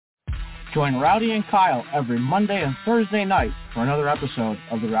Join Rowdy and Kyle every Monday and Thursday night for another episode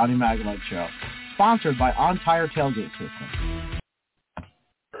of the Rowdy Maglite Show, sponsored by On Tire Tailgate System.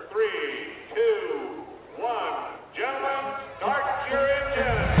 3, 2, 1. Gentlemen, start your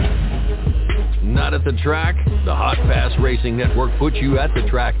engine. Not at the track? The Hot Pass Racing Network puts you at the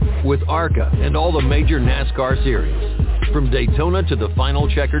track with ARCA and all the major NASCAR series. From Daytona to the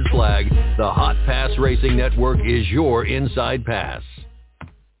final checkered flag, the Hot Pass Racing Network is your inside pass.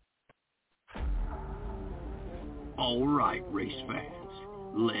 All right, race fans,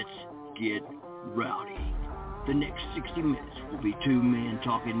 let's get rowdy. The next 60 minutes will be two men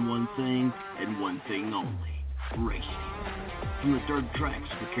talking one thing and one thing only, racing. From the dirt tracks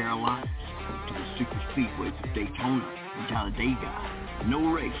of the Carolinas to the super speedways of Daytona and Talladega,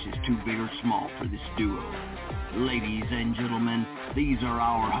 no race is too big or small for this duo. Ladies and gentlemen, these are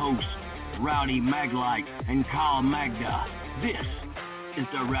our hosts, Rowdy Maglite and Kyle Magda. This is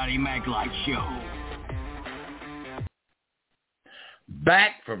the Rowdy Maglite Show.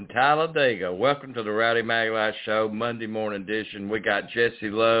 Back from Talladega. Welcome to the Rowdy Maglite Show, Monday morning edition. We got Jesse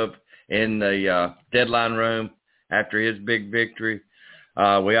Love in the deadline room after his big victory.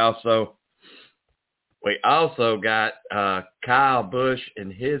 We also got Kyle Busch in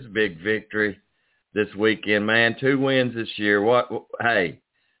his big victory this weekend. Man, 2 wins this year. Hey,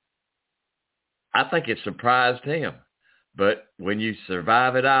 I think it surprised him. But when you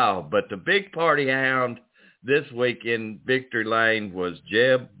survive it all. But the big party hound this week in victory lane was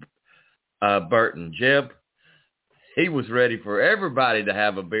Jeb Burton. Jeb, he was ready for everybody to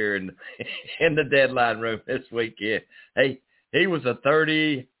have a beer in the deadline room this weekend. Hey, he was a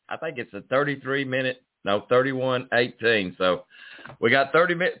 31-18. So we got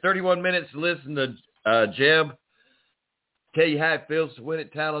 31 minutes to listen to Jeb tell you how it feels to win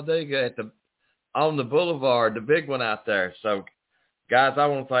at Talladega on the boulevard, the big one out there. So, guys, I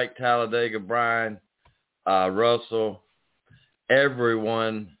want to thank Talladega, Brian, Russell,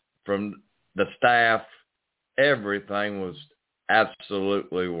 everyone from the staff. Everything was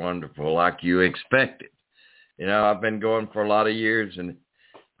absolutely wonderful, like you expected. You know, I've been going for a lot of years, and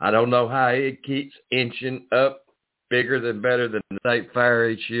I don't know how it keeps inching up better than the state fair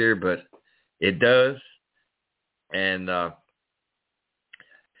each year, but it does. And,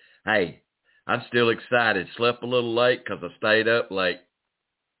 hey, I'm still excited. Slept a little late because I stayed up late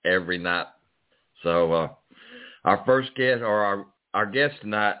every night. So our first guest, or our guest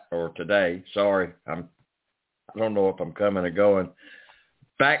tonight, or today, sorry, I don't know if I'm coming or going,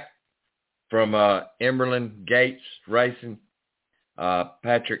 back from Emerling Gates Racing,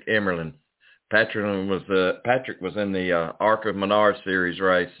 Patrick Emerling. Patrick was in the ARCA Menard Series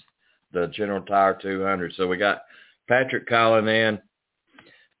race, the General Tire 200. So we got Patrick calling in.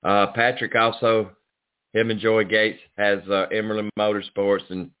 Patrick also, him and Joey Gates has Emerling Motorsports,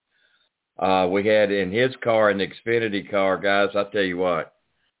 and we had in his car, an Xfinity car, guys, I'll tell you what.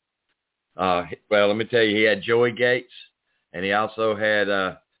 Well, let me tell you, he had Joey Gates, and he also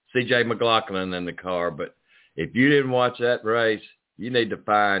had C.J. McLaughlin in the car. But if you didn't watch that race, you need to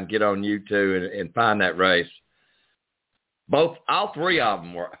get on YouTube and find that race. All three of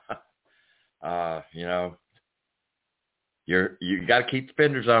them were, you know, you got to keep the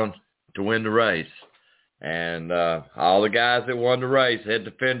fenders on to win the race. And all the guys that won the race had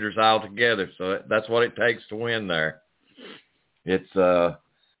the fenders all together. So that's what it takes to win there. It's a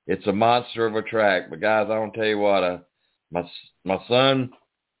monster of a track. But, guys, I want to tell you what, my son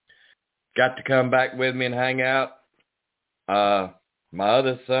got to come back with me and hang out. My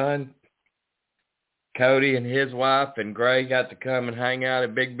other son, Cody, and his wife and Gray got to come and hang out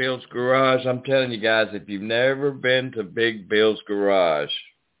at Big Bill's Garage. I'm telling you guys, if you've never been to Big Bill's Garage,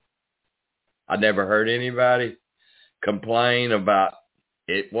 I never heard anybody complain about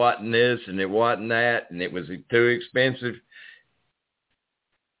it wasn't this and it wasn't that and it was too expensive.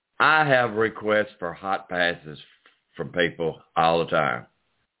 I have requests for hot passes from people all the time.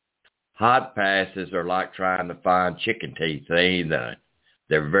 Hot passes are like trying to find chicken teeth. They ain't done.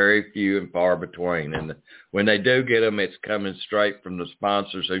 They're very few and far between. And when they do get them, it's coming straight from the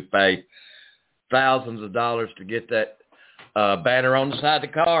sponsors who pay thousands of dollars to get that banner on the side of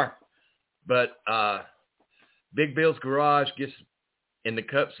the car. But Big Bill's Garage gets in the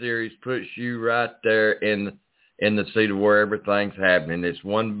Cup Series, puts you right there in the seat of where everything's happening. It's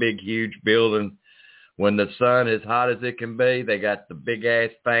one big, huge building. When the sun is hot as it can be, they got the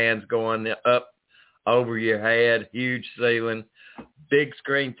big-ass fans going up over your head, huge ceiling, big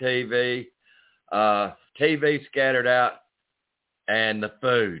screen TV, TV scattered out, and the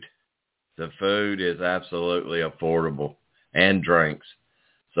food. The food is absolutely affordable, and drinks.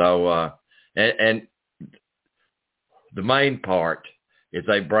 So, and the main part is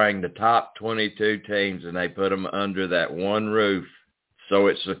they bring the top 22 teams and they put them under that one roof. So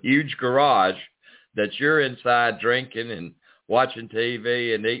it's a huge garage that you're inside drinking and watching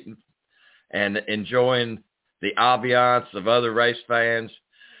TV and eating and enjoying the ambiance of other race fans.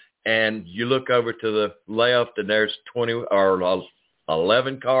 And you look over to the left and there's 20 or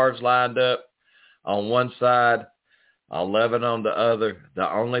 11 cars lined up on one side, 11 on the other. The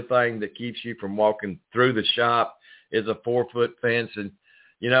only thing that keeps you from walking through the shop is a 4-foot fence. And,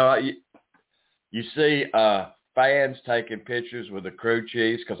 you know, you see fans taking pictures with the crew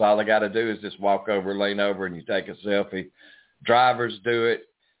chiefs because all they got to do is just walk over, lean over, and you take a selfie. Drivers do it.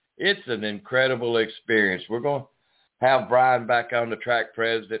 It's an incredible experience. We're going to have Brian back on, the track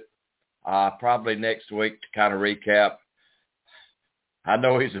president, probably next week to kind of recap. I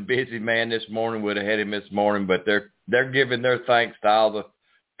know he's a busy man this morning. Would have had him this morning, but they're giving their thanks to all the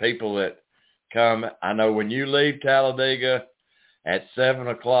people that come. I know when you leave Talladega at 7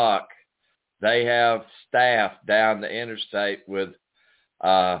 o'clock, they have staff down the interstate with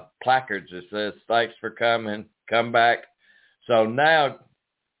placards that says, "Thanks for coming, come back." So now,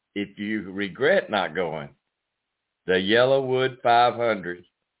 if you regret not going, the Yellowwood 500,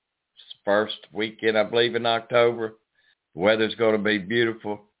 first weekend, I believe, in October. Weather's going to be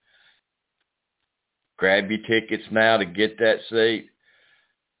beautiful. Grab your tickets now to get that seat.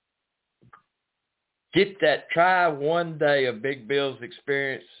 Try one day of Big Bill's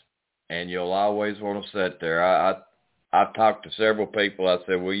experience, and you'll always want to sit there. I've talked to several people. I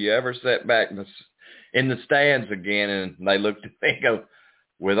said, will you ever sit back in the stands again? And they looked at me and go,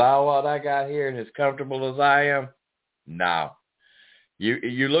 with all what I got here and as comfortable as I am, no.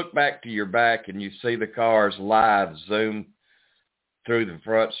 You look back to your back and you see the cars live zoom through the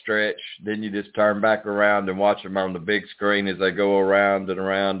front stretch. Then you just turn back around and watch them on the big screen as they go around and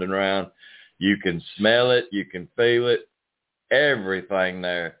around and around. You can smell it. You can feel it. Everything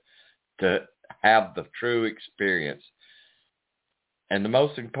there to have the true experience. And the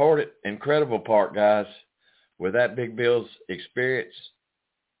most important, incredible part, guys, with that Big Bill's experience,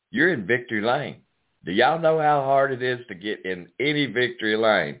 you're in victory lane. Do y'all know how hard it is to get in any victory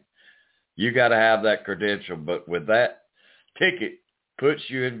lane? You got to have that credential. But with that ticket, puts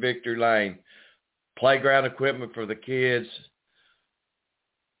you in victory lane. Playground equipment for the kids,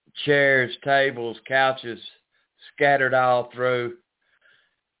 chairs, tables, couches, scattered all through.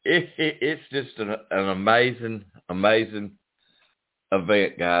 It's just an amazing, amazing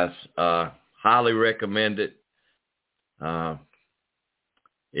event, guys. Highly recommend it.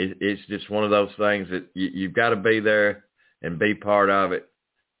 It's just one of those things that you've got to be there and be part of it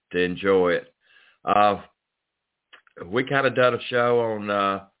to enjoy it. We kind of done a show on,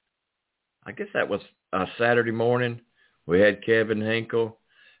 I guess that was Saturday morning. We had Kevin Hinkle,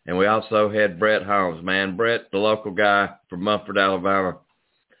 and we also had Brett Holmes. Man, Brett, the local guy from Mumford, Alabama,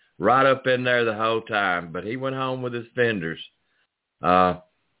 right up in there the whole time. But he went home with his fenders.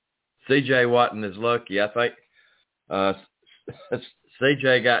 CJ wasn't as lucky. I think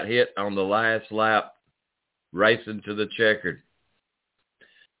CJ got hit on the last lap racing to the checkered.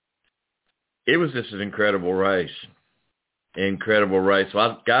 It was just an incredible race. Incredible race.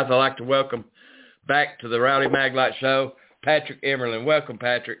 Well, guys, I'd like to welcome back to the Rowdy Maglite Show, Patrick Emerling. Welcome,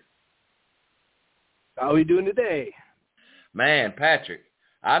 Patrick. How are we doing today? Man, Patrick,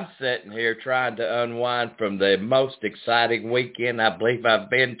 I'm sitting here trying to unwind from the most exciting weekend I believe I've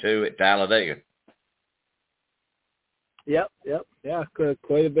been to at Talladega. Yep. Yeah,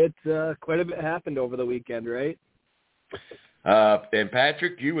 quite a bit happened over the weekend, right? And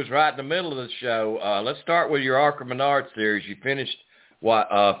Patrick, you was right in the middle of the show. Let's start with your ARCA Menard series. You finished,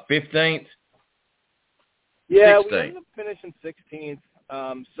 15th? Yeah, 16th. We ended up finishing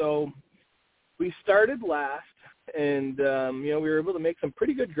 16th. So we started last, and, we were able to make some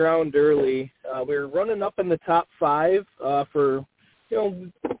pretty good ground early. We were running up in the top 5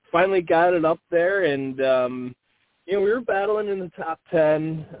 finally got it up there, and, we were battling in the top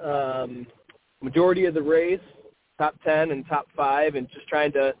 10 majority of the race, top 10 and top 5, and just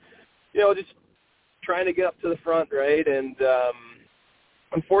trying to get up to the front, right? And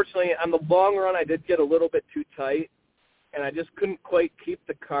unfortunately, on the long run, I did get a little bit too tight, and I just couldn't quite keep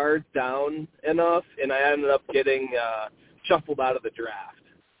the car down enough, and I ended up getting shuffled out of the draft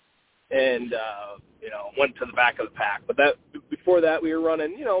and, went to the back of the pack. But before that, we were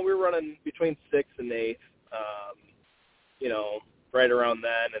running between 6th and 8th. Right around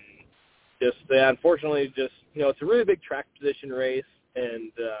then, and just unfortunately, it's a really big track position race,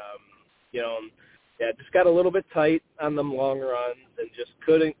 and just got a little bit tight on them long runs, and just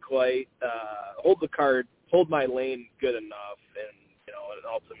couldn't quite hold my lane good enough, and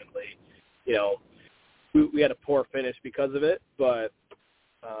ultimately, we had a poor finish because of it, but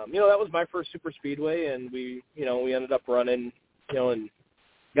that was my first super speedway, and we ended up running, and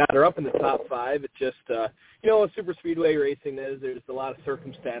got her up in the top 5. It just, what super speedway racing is, there's a lot of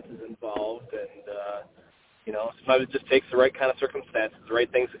circumstances involved, and, sometimes it just takes the right kind of circumstances, the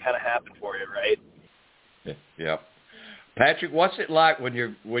right things to kind of happen for you, right? Yeah. Patrick, what's it like when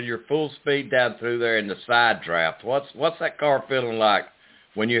you're full speed down through there in the side draft? What's that car feeling like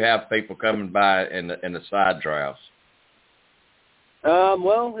when you have people coming by in the side drafts?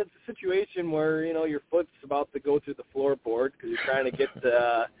 Well, it's a situation where, your foot's about to go through the floorboard because you're trying to get,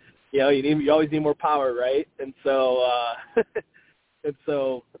 you always need more power, right? And so, that's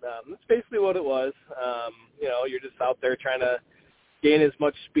basically what it was. You're just out there trying to gain as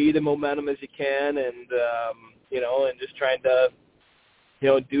much speed and momentum as you can, and and just trying to,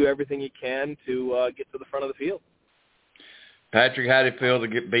 do everything you can to get to the front of the field. Patrick, how do you feel to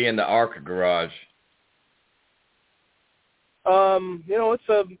be in the ARCA garage? The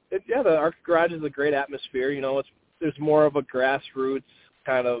ARCA garage is a great atmosphere. There's more of a grassroots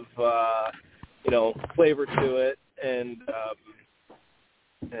kind of, flavor to it, and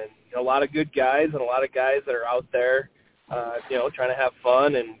a lot of good guys and a lot of guys that are out there, trying to have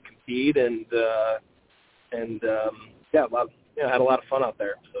fun and compete, and had a lot of fun out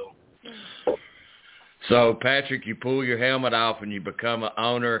there. So Patrick, you pull your helmet off and you become an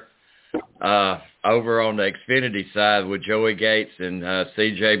owner over on the Xfinity side with Joey Gates and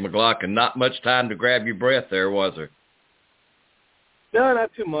C.J. McLaughlin. Not much time to grab your breath there, was there? No,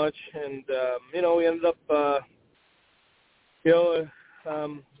 not too much. And we ended up,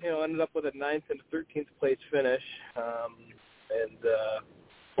 ended up with a 9th and a 13th place finish.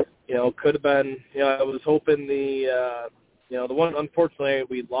 Could have been. I was hoping the one. Unfortunately,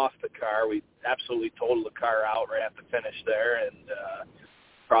 we lost the car. We absolutely totaled the car out right at the finish there, and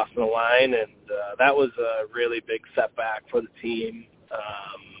crossing the line, and that was a really big setback for the team.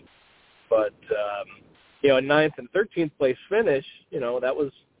 But a 9th and 13th place finish,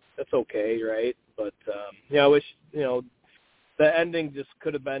 that's okay, right? But I wish the ending just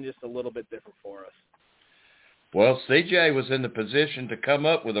could have been just a little bit different for us. Well, CJ was in the position to come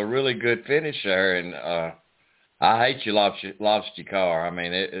up with a really good finish there, and I hate you lost your car. I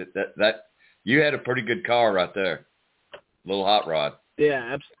mean, that you had a pretty good car right there, little hot rod.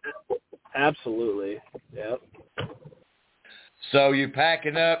 Yeah, absolutely. Yep. So you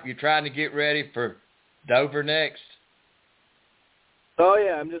packing up? You trying to get ready for Dover next? Oh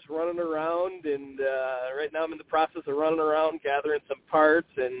yeah, I'm just running around, and right now I'm in the process of running around gathering some parts,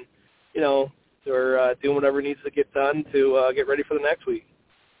 and we're doing whatever needs to get done to get ready for the next week.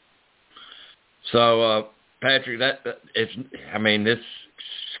 So, Patrick, this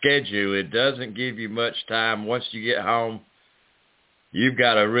schedule, it doesn't give you much time. Once you get home, you've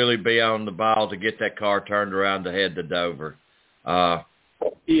got to really be on the ball to get that car turned around to head to Dover.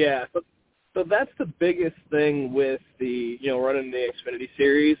 Yeah, so that's the biggest thing with the, running the Xfinity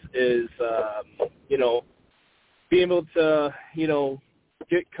Series is, being able to,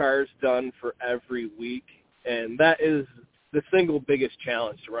 get cars done for every week, and that is the single biggest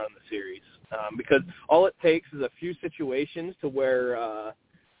challenge to run the series, because all it takes is a few situations to where,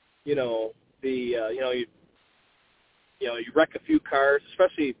 you wreck a few cars,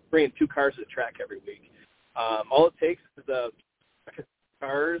 especially bringing 2 cars to the track every week. All it takes is a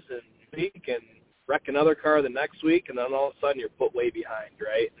cars and week and wreck another car the next week, and then all of a sudden you're put way behind,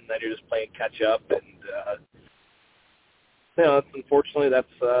 right? And then you're just playing catch up, and unfortunately that's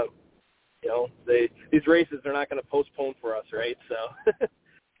these races they're not going to postpone for us, right? So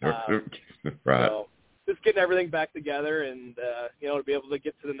right. So just getting everything back together, and to be able to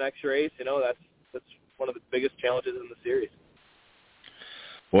get to the next race, that's one of the biggest challenges in the series.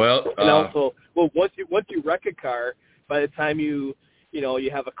 Well, and also, once you wreck a car, by the time you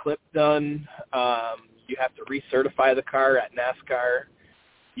have a clip done, you have to recertify the car at NASCAR.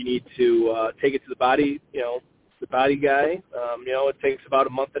 You need to take it to the body guy. It takes about a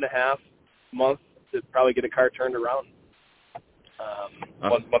month to probably get a car turned around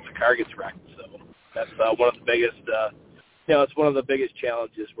once the car gets wrecked. So that's one of the biggest, it's one of the biggest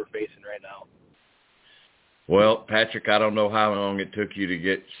challenges we're facing right now. Well, Patrick, I don't know how long it took you to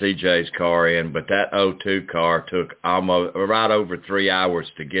get CJ's car in, but that 02 car took almost right over 3 hours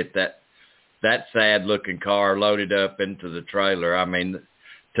to get that sad-looking car loaded up into the trailer. I mean,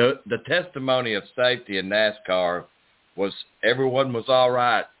 the testimony of safety in NASCAR was everyone was all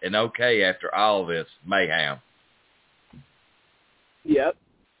right and okay after all this mayhem. Yep.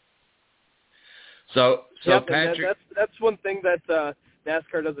 So yep, Patrick, that's one thing that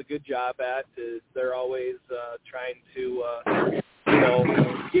NASCAR does a good job at, is they're always trying to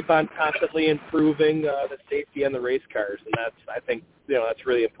keep on constantly improving the safety on the race cars, and I think that's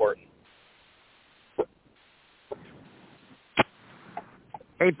really important.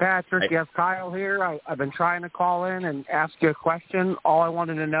 Hey, Patrick, yes, Kyle here. I've been trying to call in and ask you a question. All I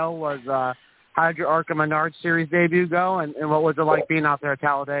wanted to know was how did your ARCA Menard Series debut go, and what was it like being out there at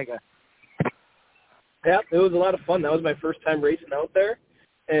Talladega? Yeah, it was a lot of fun. That was my first time racing out there,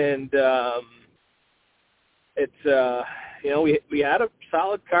 and we had a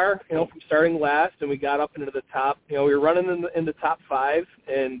solid car, from starting last, and we got up into the top. We were running in the top 5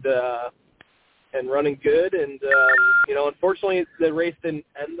 and running good, and unfortunately the race didn't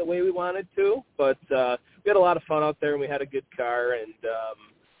end the way we wanted to, but we had a lot of fun out there, and we had a good car, and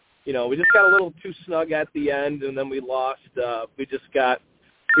we just got a little too snug at the end, and then we lost. We just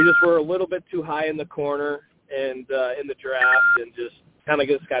were a little bit too high in the corner and in the draft, and just kind of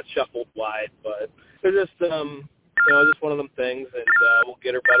got shuffled wide. But they're just just one of them things, and we'll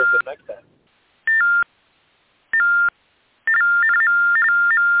get her better for the next time.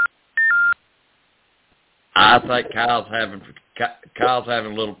 I think Kyle's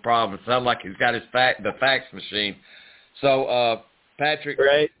having a little problem. It sounds like he's got the fax machine. So, Patrick,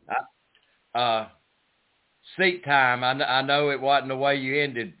 right? Seat time. I know it wasn't the way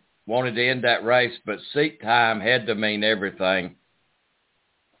you wanted to end that race, but seat time had to mean everything.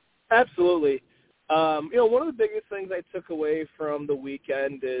 Absolutely. One of the biggest things I took away from the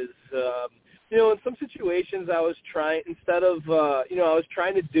weekend is, in some situations I was trying, instead of, I was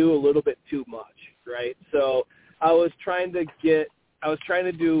trying to do a little bit too much, right? So I was trying to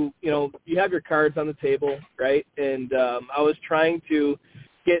do, you have your cards on the table, right? And I was trying to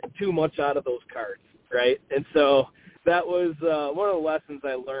get too much out of those cards, right? And so that was one of the lessons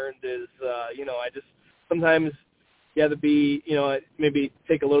I learned is, I just sometimes you have to be, maybe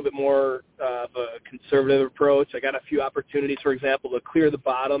take a little bit more of a conservative approach. I got a few opportunities, for example, to clear the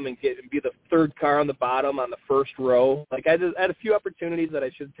bottom and be the third car on the bottom on the first row. Like I had a few opportunities that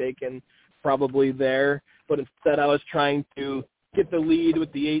I should have taken probably there, but instead I was trying to get the lead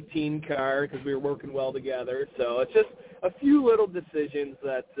with the 18 car because we were working well together. So it's just a few little decisions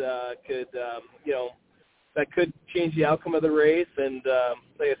that could change the outcome of the race. And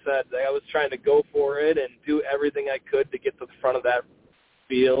like I said, I was trying to go for it and do everything I could to get to the front of that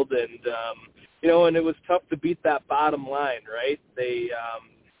field. And, and it was tough to beat that bottom line, right? They,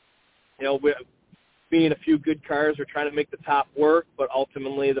 being a few good cars, were trying to make the top work, but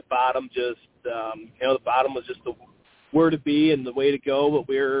ultimately the bottom just, the bottom was just where to be and the way to go. But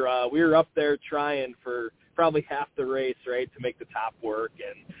we were up there trying for probably half the race, right, to make the top work.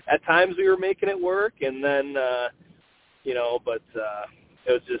 And at times we were making it work, and then, but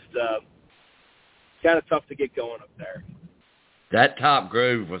it was just kind of tough to get going up there. That top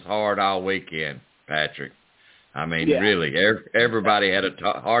groove was hard all weekend, Patrick. I mean, really, everybody had a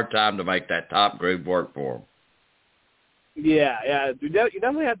hard time to make that top groove work for them. Yeah. You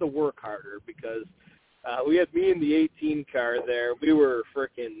definitely had to work harder because we had me in the 18 car there. We were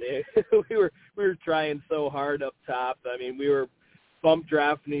freaking we were trying so hard up top. I mean, we were bump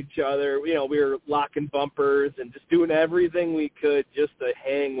drafting each other. We were locking bumpers and just doing everything we could just to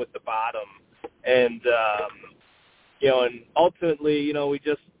hang with the bottom. And and ultimately,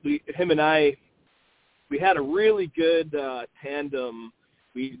 him and I, we had a really good tandem.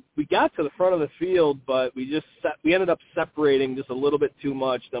 We got to the front of the field, but we ended up separating just a little bit too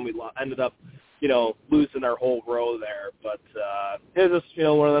much. Then we ended up, losing our whole row there. But it was just,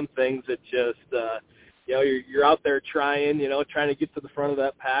 one of them things that just, you're out there trying to get to the front of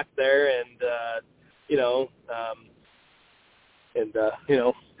that pack there, and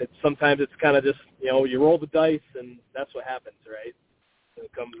it's sometimes it's kind of just, you roll the dice, and that's what happens, right? When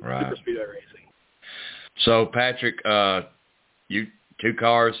it comes to super speedway racing. So, Patrick, you 2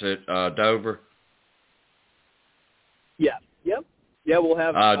 cars at Dover? Yeah. Yep. Yeah, we'll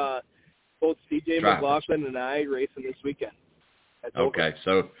have both CJ McLaughlin and I racing this weekend. Okay,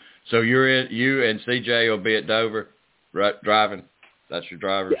 so you and CJ will be at Dover driving? That's your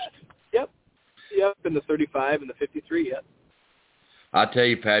drivers? Yes. Yep, in the 35 and the 53, yep. I tell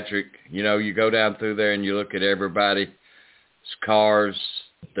you, Patrick, you go down through there and you look at everybody's cars,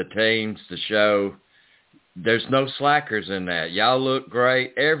 the teams, the show. There's no slackers in that. Y'all look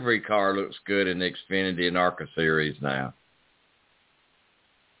great. Every car looks good in the Xfinity and ARCA series now.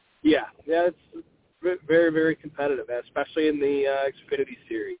 Yeah, it's very, very competitive, especially in the Xfinity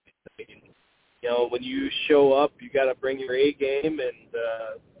series. I mean, when you show up, you got to bring your A game, and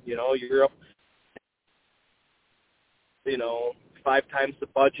you're up, 5 times the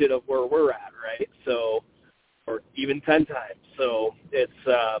budget of where we're at, right? So, or even 10 times. So it's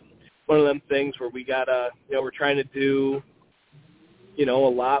one of them things where we gotta, we're trying to do a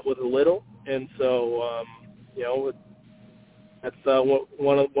lot with a little. And so, that's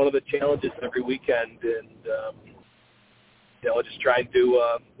one of the challenges every weekend. And, just trying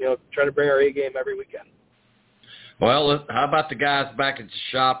to bring our A game every weekend. Well, how about the guys back at the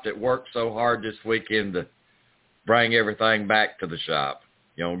shop that worked so hard this weekend to bring everything back to the shop?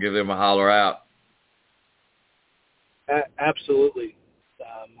 Give them a holler out. Absolutely.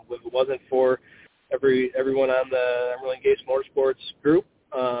 If it wasn't for everyone on the Emerling Gase Motorsports group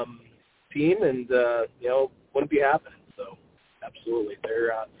team, and wouldn't be happening. So, absolutely,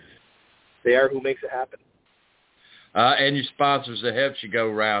 they are who makes it happen. And your sponsors that helps you go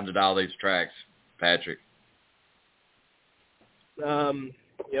around at all these tracks, Patrick.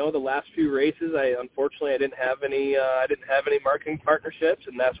 The last few races, unfortunately I didn't have any marketing partnerships,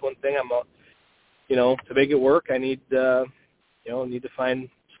 and that's one thing to make it work, I need to find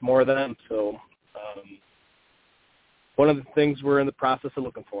some more of them. So, one of the things we're in the process of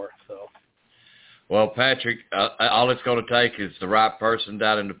looking for. So, well, Patrick, all it's going to take is the right person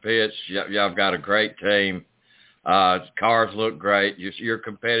down in the pits. Y'all got a great team. Cars look great. You're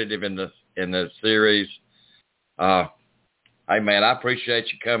competitive in the series. Hey, man, I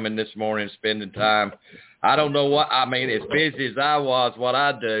appreciate you coming this morning and spending time. I don't know as busy as I was, what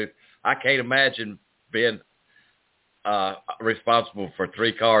I do, I can't imagine being responsible for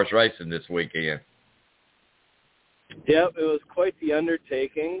 3 cars racing this weekend. Yep, it was quite the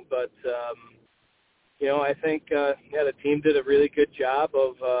undertaking, but, I think, the team did a really good job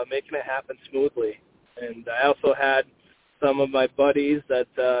of making it happen smoothly. And I also had some of my buddies that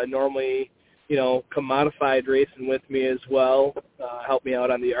normally, come modified racing with me as well, help me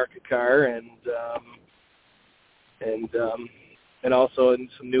out on the ARCA car, and also in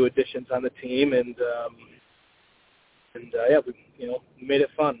some new additions on the team, we made it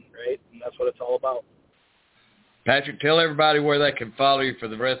fun, right? And that's what it's all about. Patrick, tell everybody where they can follow you for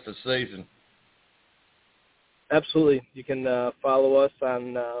the rest of the season. Absolutely. You can follow us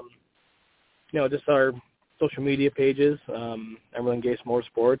on, just our social media pages, Emerling Gase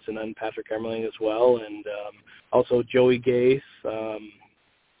Motorsports, and then Patrick Emerling as well, and also Joey Gase.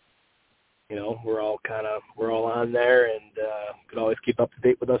 We're all on there, and could always keep up to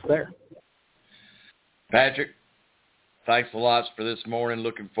date with us there. Patrick, thanks a lot for this morning.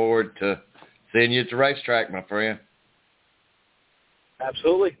 Looking forward to seeing you at the racetrack, my friend.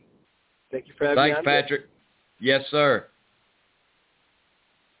 Absolutely. Thank you for having me on. Thanks, Patrick. Yes, sir.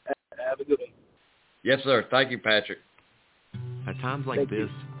 Have a good one. Yes, sir. Thank you, Patrick. At times like this,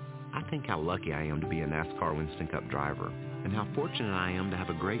 I think how lucky I am to be a NASCAR Winston Cup driver, and how fortunate I am to have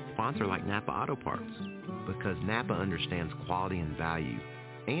a great sponsor like Napa Auto Parts, because Napa understands quality and value,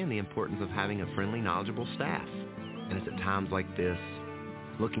 and the importance of having a friendly, knowledgeable staff. And it's at times like this,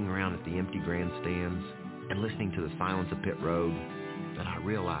 looking around at the empty grandstands and listening to the silence of pit road, that I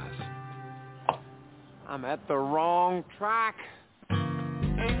realize I'm at the wrong track.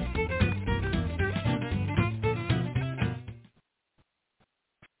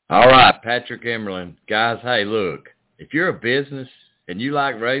 All right, Patrick Emerling. Guys, hey, look, if you're a business and you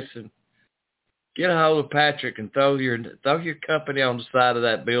like racing, get a hold of Patrick and throw your company on the side of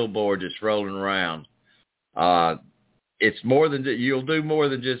that billboard that's rolling around. It's more than you'll do more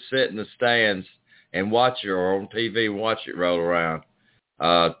than just sit in the stands and watch it, or on TV and watch it roll around.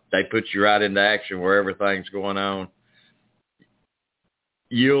 They put you right into action where everything's going on.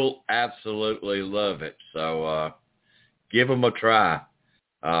 You'll absolutely love it. So give them a try.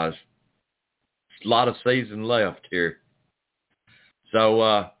 A lot of season left here.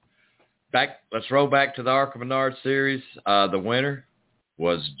 So let's roll back to the ARCA Menard Series. The winner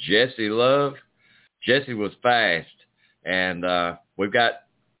was Jesse Love. Jesse was fast. And we've got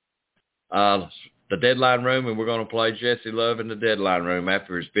the deadline room, and we're going to play Jesse Love in the deadline room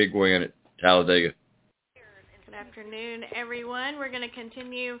after his big win at Talladega. Good afternoon, everyone. We're going to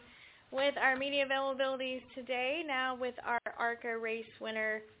continue with our media availabilities today, now with our ARCA race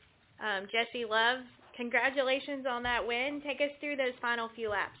winner, Jesse Love. Congratulations on that win. Take us through those final few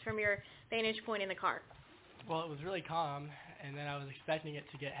laps from your vantage point in the car. Well, it was really calm, and then I was expecting it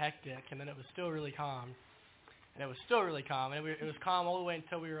to get hectic, and then it was still really calm. And it was still really calm, and it was calm all the way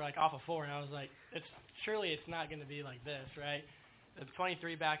until we were off of 4, and I was like, surely it's not going to be like this, right? The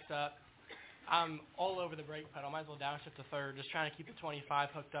 23 backs up. I'm all over the brake pedal. Might as well downshift to third, just trying to keep the 25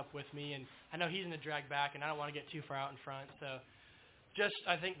 hooked up with me. And I know he's going to drag back, and I don't want to get too far out in front. So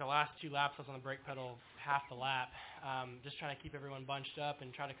I think the last 2 laps I was on the brake pedal half the lap, just trying to keep everyone bunched up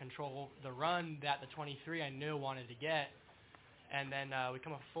and try to control the run that the 23 I knew wanted to get. And then we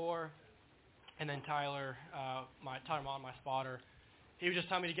come up 4, and then Tyler Mott, my spotter, he was just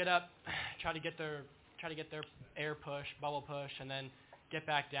telling me to get up, try to try to get their air push, bubble push, and then get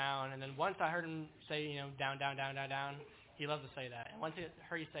back down. And then once I heard him say, you know, down, down, down, down, down, he loves to say that. And once I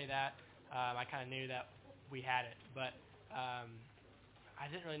heard he say that, I kind of knew that we had it. But I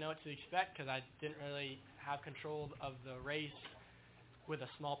didn't really know what to expect because I didn't really have control of the race with a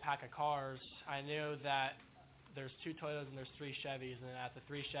small pack of cars. I knew that there's 2 Toyotas and there's 3 Chevys, and as the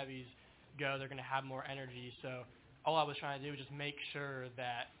 3 Chevys go, they're going to have more energy. So all I was trying to do was just make sure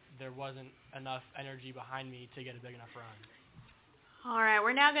that there wasn't enough energy behind me to get a big enough run. All right,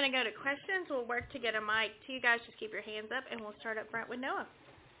 we're now going to go to questions. We'll work to get a mic to you guys. Just keep your hands up, and we'll start up front with Noah.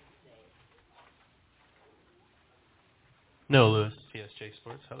 Noah Lewis, TSJ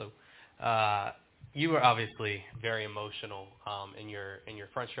Sports. Hello. You were obviously very emotional in your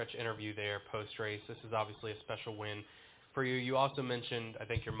front stretch interview there post race. This is obviously a special win for you. You also mentioned, I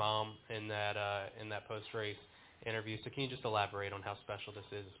think, your mom in that post race interview. So can you just elaborate on how special this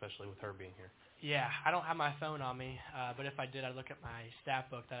is, especially with her being here? Yeah, I don't have my phone on me, but if I did, I'd look at my stat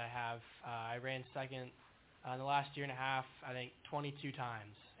book that I have. I ran second in the last year and a half, I think 22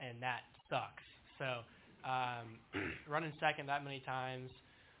 times, and that sucks. So running second that many times,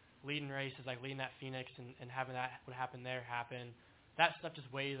 leading races, like leading that Phoenix and having that what happened there happen, that stuff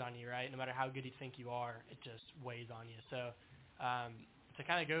just weighs on you, right? No matter how good you think you are, it just weighs on you. So to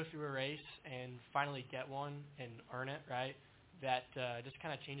kind of go through a race and finally get one and earn it, right, that just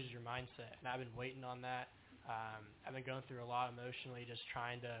kind of changes your mindset. And I've been waiting on that. I've been going through a lot emotionally, just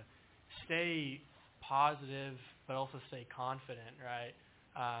trying to stay positive but also stay confident, right?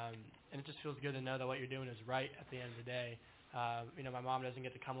 And it just feels good to know that what you're doing is right at the end of the day. You know, my mom doesn't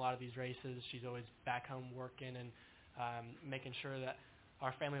get to come a lot of these races. She's always back home working and making sure that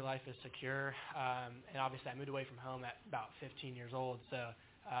our family life is secure. And obviously I moved away from home at about 15 years old, so,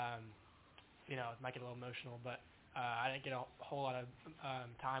 you know, it might get a little emotional, but I didn't get a whole lot of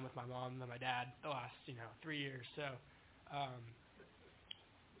time with my mom and my dad the last, 3 years. So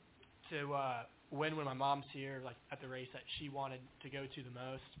to win when my mom's here, like at the race that she wanted to go to the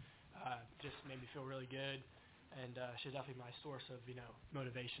most, just made me feel really good. And she's definitely my source of,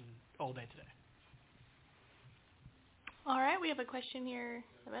 motivation all day today. All right, we have a question here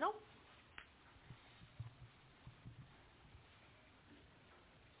in the middle.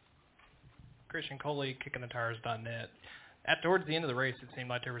 Christian Coley, KickingTheTires.net. Towards the end of the race, it seemed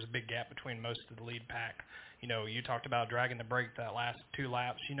like there was a big gap between most of the lead pack. You talked about dragging the brake that last 2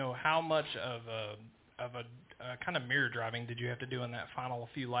 laps. How much of a kind of mirror driving did you have to do in that final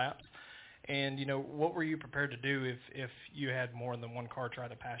few laps? And, what were you prepared to do if you had more than one car try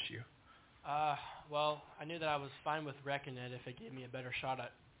to pass you? Well, I knew that I was fine with wrecking it if it gave me a better shot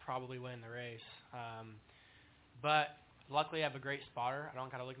at probably winning the race. But luckily I have a great spotter. I don't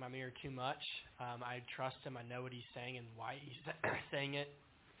got to look in my mirror too much. I trust him. I know what he's saying and why he's saying it.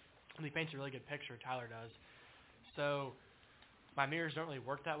 And he paints a really good picture, Tyler does. So my mirrors don't really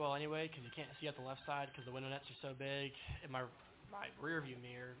work that well anyway because you can't see at the left side because the window nets are so big. And my rear view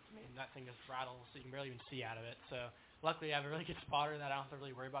mirror, that thing just rattles so you can barely even see out of it. So luckily I have a really good spotter that I don't have to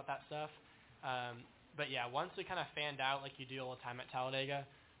really worry about that stuff. But yeah, once we kind of fanned out like you do all the time at Talladega,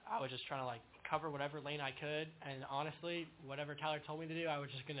 I was just trying to cover whatever lane I could. And honestly, whatever Tyler told me to do, I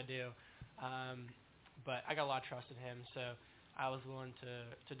was just going to do. But I got a lot of trust in him, so I was willing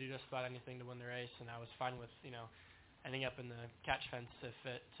to do just about anything to win the race. And I was fine with, ending up in the catch fence if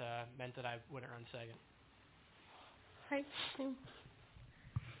it meant that I wouldn't run second. Right.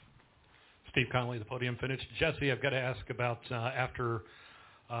 Steve Conley, the podium finish. Jesse, I've got to ask about after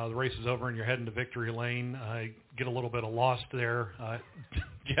the race is over and you're heading to victory lane, get a little bit of lost there. Did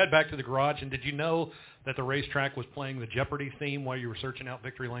you head back to the garage, and did you know that the racetrack was playing the Jeopardy theme while you were searching out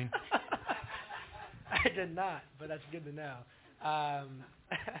victory lane? I did not, but that's good to know.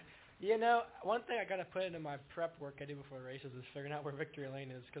 One thing I got to put into my prep work I do before races is figuring out where victory lane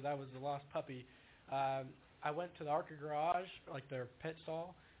is because I was a lost puppy. I went to the ARCA garage, like their pit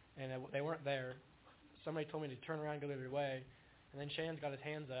stall, and they weren't there. Somebody told me to turn around and go the other way, and then Shane's got his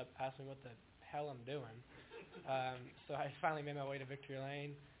hands up, asked me what the hell I'm doing. So I finally made my way to victory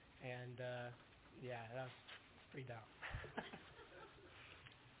lane, and that was freaked out.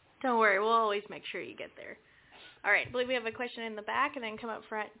 Don't worry, we'll always make sure you get there. All right, I believe we have a question in the back, and then come up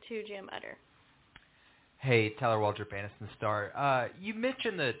front to Jim Utter. Hey, Tyler Waldrop, Aniston Star. You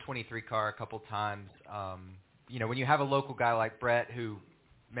mentioned the 23 car a couple times. When you have a local guy like Brett who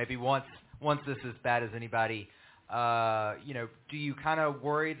maybe wants this as bad as anybody, do you kind of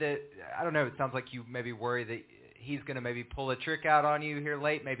worry that, I don't know, it sounds like you maybe worry that he's going to maybe pull a trick out on you here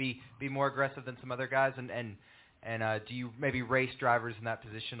late, maybe be more aggressive than some other guys, and do you maybe race drivers in that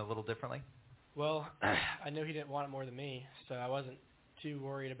position a little differently? Well, I knew he didn't want it more than me, so I wasn't too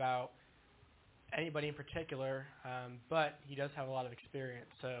worried about anybody in particular, but he does have a lot of experience.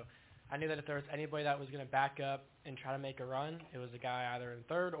 So I knew that if there was anybody that was going to back up and try to make a run, it was a guy either in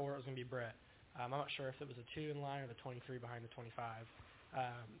third or it was going to be Brett. I'm not sure if it was a 2 in line or the 23 behind the 25.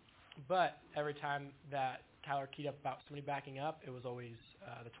 But every time that Tyler keyed up about somebody backing up, it was always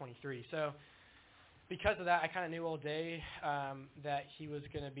the 23. So because of that, I kind of knew all day that he was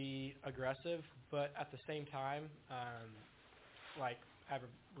going to be aggressive, but at the same time, I have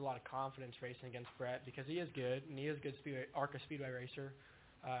a lot of confidence racing against Brett because he is good, and he is a good ARCA Speedway racer.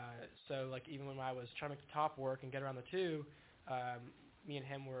 So even when I was trying to make the top work and get around the 2, me and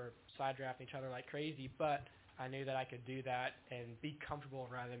him were side drafting each other like crazy, but I knew that I could do that and be comfortable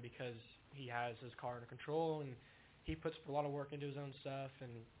around him because he has his car under control and he puts a lot of work into his own stuff,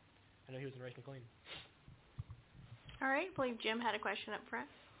 and I know he was racing clean. All right, I believe Jim had a question up front.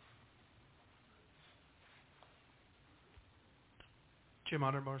 Jim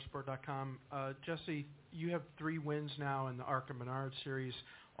on motorsport.com. Jesse, you have 3 wins now in the ARCA Menard Series,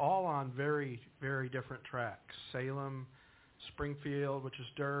 all on very, very different tracks. Salem, Springfield, which is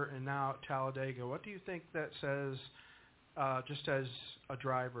dirt, and now Talladega. What do you think that says just as a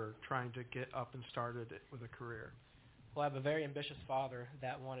driver trying to get up and started with a career? Well, I have a very ambitious father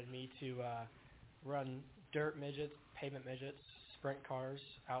that wanted me to run dirt midgets, pavement midgets, sprint cars,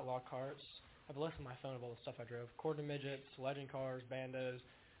 outlaw carts. I have a list on my phone of all the stuff I drove. Quarter midgets, legend cars, bandos,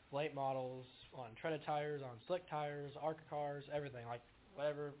 late models, on treaded tires, on slick tires, ARCA cars, everything,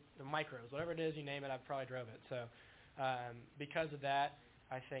 whatever, the micros, whatever it is, you name it, I've probably drove it. So because of that,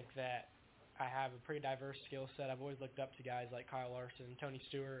 I think that I have a pretty diverse skill set. I've always looked up to guys like Kyle Larson, Tony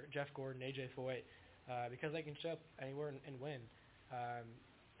Stewart, Jeff Gordon, AJ Foyt, because they can show up anywhere and win.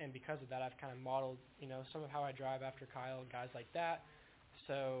 And because of that, I've kind of modeled, some of how I drive after Kyle and guys like that.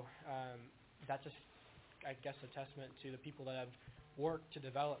 So that's just, I guess, a testament to the people that have worked to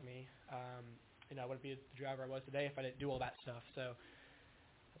develop me. I wouldn't be the driver I was today if I didn't do all that stuff. So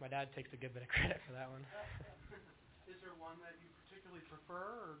my dad takes a good bit of credit for that one. Is there one that you particularly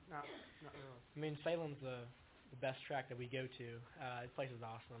prefer, or not really? I mean, Salem's the best track that we go to. The place is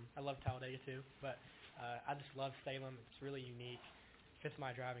awesome. I love Talladega too, but I just love Salem. It's really unique. Fits my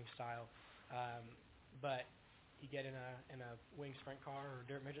driving style. But you get in a wing sprint car or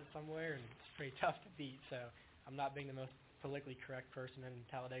dirt midget somewhere, and it's pretty tough to beat. So I'm not being the most politically correct person in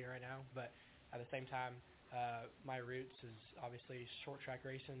Talladega right now, but at the same time, my roots is obviously short track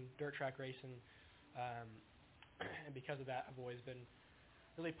racing, dirt track racing, and because of that, I've always been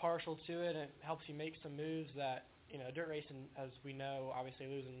really partial to it, and it helps you make some moves that, dirt racing, as we know, obviously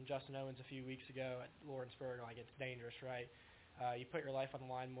losing Justin Owens a few weeks ago at Lawrenceburg, it's dangerous, right? You put your life on the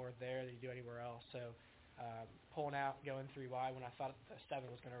line more there than you do anywhere else. So pulling out, going 3 wide when I thought the 7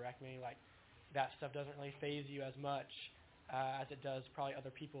 was going to wreck me, that stuff doesn't really faze you as much as it does probably other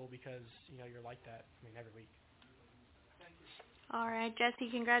people because, you're like that, every week. All right, Jesse,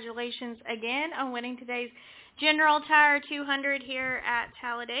 congratulations again on winning today's General Tire 200 here at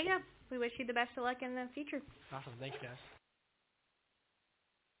Talladega. We wish you the best of luck in the future. Awesome. Thanks, guys.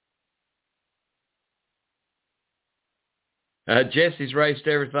 Jesse's raced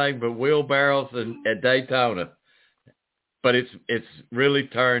everything but wheelbarrows at Daytona, but it's really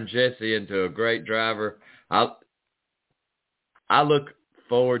turned Jesse into a great driver. I look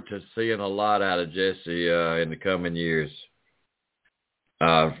forward to seeing a lot out of Jesse in the coming years.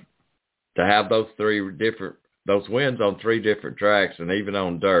 To have those wins on 3 different tracks and even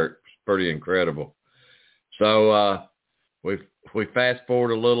on dirt, is pretty incredible. So we fast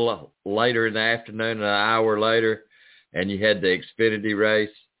forward a little later in the afternoon, an hour later, and you had the Xfinity race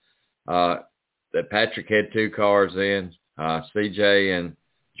that Patrick had 2 cars in, CJ and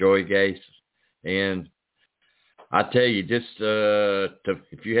Joey Gase. And I tell you, just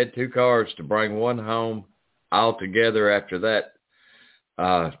if you had 2 cars to bring one home all together after that,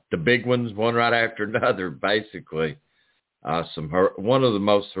 the big ones, one right after another, basically. One of the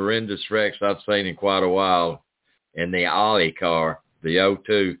most horrendous wrecks I've seen in quite a while in the Ollie car, the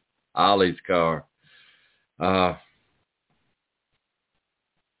 02 Ollie's car.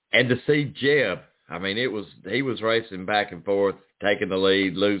 And to see Jeb, he was racing back and forth, taking the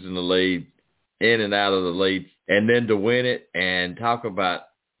lead, losing the lead, in and out of the lead, and then to win it and talk about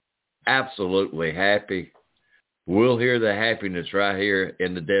absolutely happy. We'll hear the happiness right here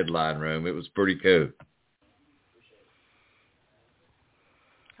in the deadline room. It was pretty cool.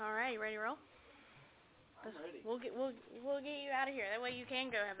 All right, you ready to roll? I'm ready. We'll get you out of here. That way you can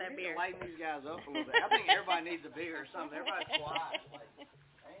go have that beer. Lighten these guys up a little bit. I think everybody needs a beer or something. Everybody's quiet.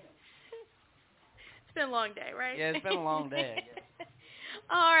 Damn. It's been a long day, right? Yeah, it's been a long day.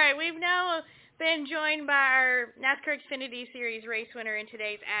 All right, we've now been joined by our NASCAR Xfinity Series race winner in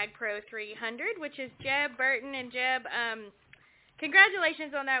today's Ag Pro 300, which is Jeb Burton. And Jeb,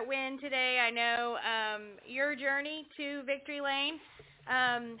 congratulations on that win today. I know your journey to victory lane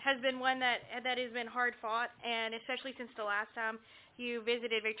has been one that has been hard fought, and especially since the last time you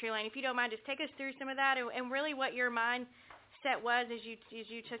visited victory lane. If you don't mind, just take us through some of that and really what your mindset was as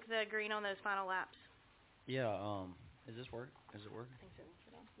you took the green on those final laps. Yeah. Is this work? Is it working? I think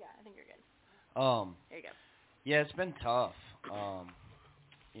so. Yeah, I think you're good. There you go. Yeah, it's been tough.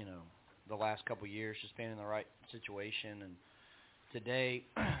 The last couple of years, just being in the right situation. And today,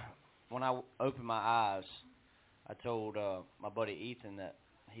 when I opened my eyes, I told my buddy Ethan that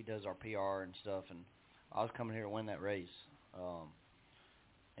he does our PR and stuff, and I was coming here to win that race.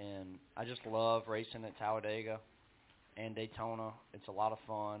 And I just love racing at Talladega and Daytona. It's a lot of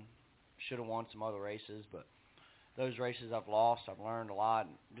fun. Should have won some other races, but those races I've lost, I've learned a lot,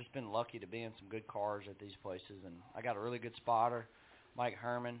 and just been lucky to be in some good cars at these places. And I got a really good spotter, Mike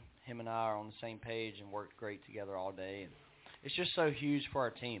Herman. Him and I are on the same page and worked great together all day. And it's just so huge for our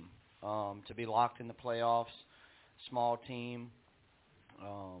team to be locked in the playoffs, small team.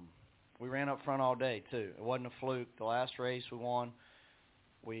 We ran up front all day, too. It wasn't a fluke. The last race we won,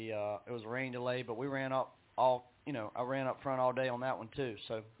 it was a rain delay, but we ran up I ran up front all day on that one, too.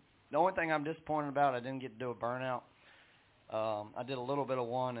 So the only thing I'm disappointed about, I didn't get to do a burnout. I did a little bit of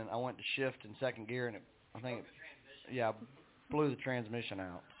one, and I went to shift in second gear, and I blew the transmission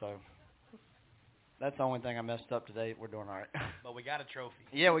out. So that's the only thing I messed up today. We're doing all right. But we got a trophy.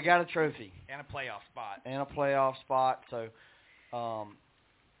 Yeah, we got a trophy. And a playoff spot. So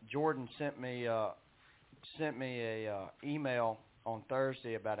Jordan sent me a email on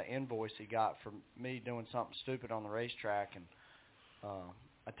Thursday about an invoice he got for me doing something stupid on the racetrack, and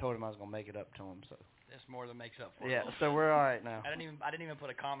I told him I was going to make it up to him. So this more than makes up for it. Yeah, so we're all right now. I didn't even put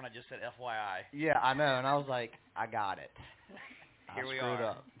a comment. I just said FYI. Yeah, I know, and I was like, I got it. Here we screwed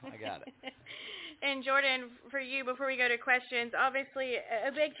are. Up. I got it. And Jordan, for you, before we go to questions, obviously a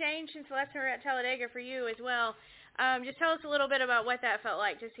big change since the last time we were at Talladega for you as well. Just tell us a little bit about what that felt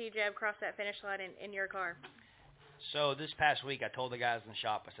like to see Jeb cross that finish line in your car. So this past week, I told the guys in the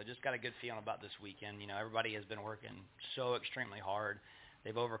shop, I said, just got a good feeling about this weekend. Everybody has been working so extremely hard.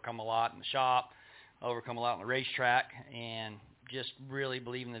 They've overcome a lot in the shop, overcome a lot on the racetrack, and just really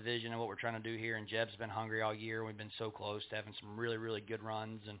believe in the vision of what we're trying to do here. And Jeb's been hungry all year. We've been so close to having some really, really good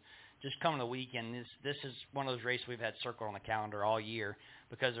runs. And just coming to the weekend, this is one of those races we've had circled on the calendar all year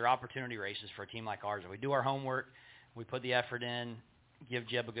because they're opportunity races for a team like ours. We do our homework. We put the effort in, give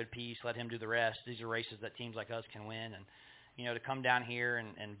Jeb a good piece, let him do the rest. These are races that teams like us can win. And, to come down here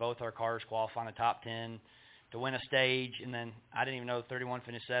and both our cars qualify in the top 10, to win a stage, and then I didn't even know 31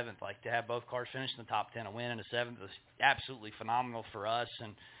 finished 7th. Like, to have both cars finish in the top 10, a win in the 7th was absolutely phenomenal for us,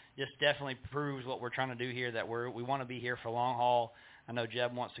 and just definitely proves what we're trying to do here, that we want to be here for long haul. I know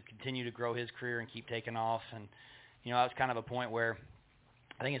Jeb wants to continue to grow his career and keep taking off, and, that was kind of a point where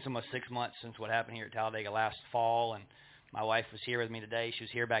I think it's almost 6 months since what happened here at Talladega last fall, and my wife was here with me today. She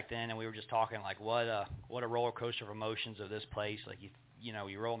was here back then, and we were just talking, like, what a roller coaster of emotions of this place. Like,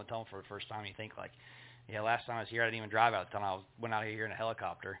 you roll in the tunnel for the first time, you think, like, yeah, last time I was here, I didn't even drive out of town. I went out here in a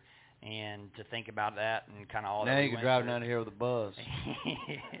helicopter, and to think about that and kind of all that. Now you can drive down here with a buzz.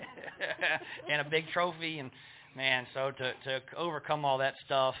 And a big trophy, and man, so to overcome all that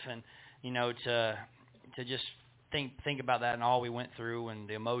stuff, and to just think about that and all we went through and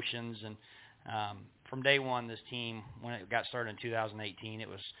the emotions, and from day one, this team, when it got started in 2018, it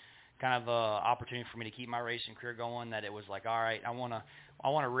was kind of an opportunity for me to keep my racing career going. That it was like, all right, I want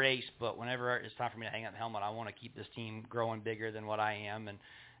to race, but whenever it's time for me to hang up the helmet, I want to keep this team growing bigger than what I am. And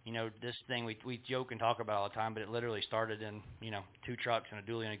this thing we joke and talk about all the time, but it literally started in 2 trucks and a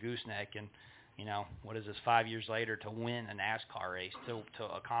dually and a gooseneck, and what is this, 5 years later, to win a NASCAR race, to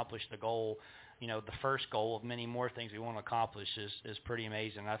accomplish the goal, the first goal of many more things we want to accomplish is pretty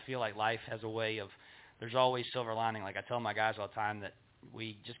amazing. I feel like life has a way of, there's always silver lining. Like I tell my guys all the time that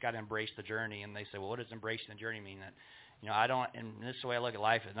we just got to embrace the journey, and they say, well, what does embracing the journey mean? That I don't, and this is the way I look at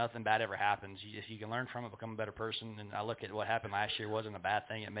life, is nothing bad ever happens. If you can learn from it, become a better person. And I look at what happened last year wasn't a bad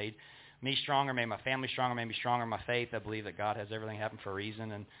thing. It made me stronger, made my family stronger, made me stronger in my faith. I believe that God has everything happen for a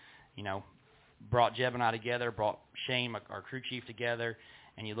reason, and brought Jeb and I together, brought Shane, our crew chief, together,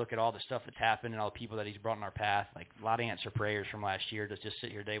 and you look at all the stuff that's happened and all the people that he's brought in our path, like a lot of answer prayers from last year. To just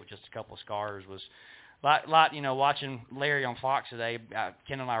sit here today with just a couple of scars was lot, watching Larry on Fox today,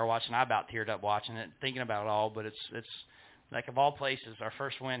 Ken and I were watching. I about teared up watching it, thinking about it all. But it's like, of all places, our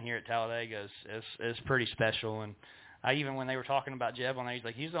first win here at Talladega is pretty special. And even when they were talking about Jeb on there, he's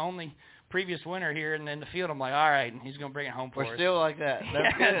like, he's the only previous winner here and in the field. I'm like, all right, he's going to bring it home for us. We're still like that.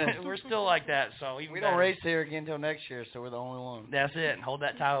 That's good. We're still like that. So even we better. don't race here again until next year, so we're the only one. That's it. And hold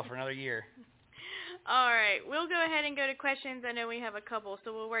that title for another year. All right. We'll go ahead and go to questions. I know we have a couple,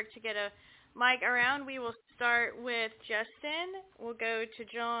 so we'll work to get a mic around. We will start with Justin. We'll go to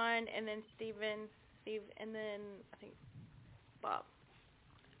John, and then Steve, and then I think Bob.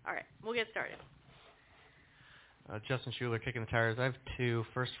 All right. We'll get started. Justin Schuler, Kicking the Tires. I have two.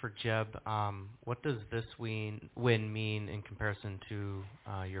 First for Jeb. What does this win mean in comparison to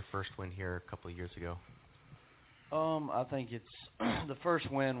your first win here a couple of years ago? I think it's the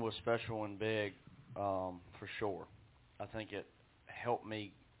first win was special and big, for sure. I think it helped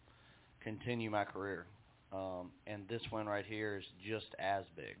me continue my career. And this win right here is just as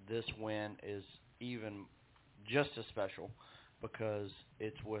big. This win is even just as special because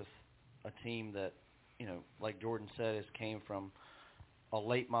it's with a team that, like Jordan said, it came from a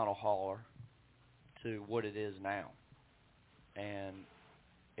late model hauler to what it is now. And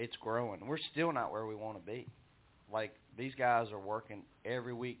it's growing. We're still not where we want to be. Like, these guys are working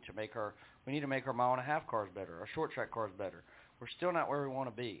every week to we need to make our mile-and-a-half cars better, our short-track cars better. We're still not where we want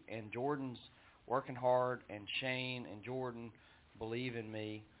to be. And Jordan's working hard, and Shane and Jordan believe in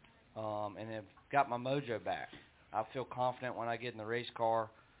me, and have got my mojo back. I feel confident when I get in the race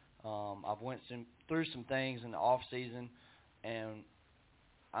car. I've went through some things in the off season, and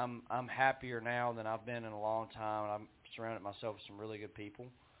I'm happier now than I've been in a long time. I'm surrounded myself with some really good people,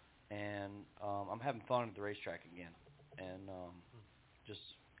 and I'm having fun at the racetrack again, and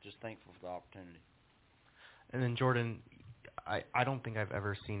just thankful for the opportunity. And then Jordan, I don't think I've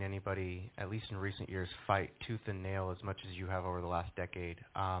ever seen anybody, at least in recent years, fight tooth and nail as much as you have over the last decade.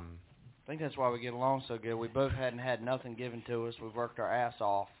 I think that's why we get along so good. We both hadn't had nothing given to us. We've worked our ass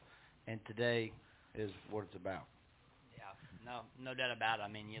off, and today is what it's about. Yeah, no doubt about it. I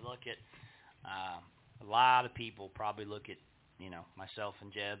mean, you look at a lot of people probably look at, myself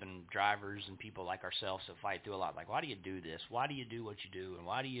and Jeb and drivers and people like ourselves that fight through a lot. Like, why do you do this? Why do you do what you do? And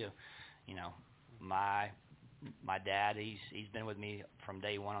why do you, my dad, he's been with me from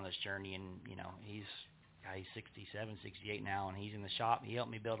day one on this journey, and, he's 67, 68 now, and he's in the shop. He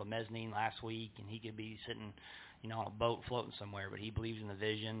helped me build a mezzanine last week, and he could be sitting, on a boat floating somewhere, but he believes in the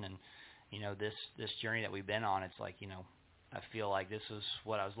vision. And, this journey that we've been on, it's like, I feel like this is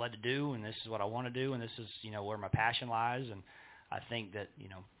what I was led to do, and this is what I want to do, and this is, where my passion lies. And I think that,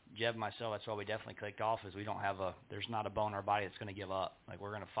 Jeb and myself, that's why we definitely clicked off, is there's not a bone in our body that's going to give up. Like,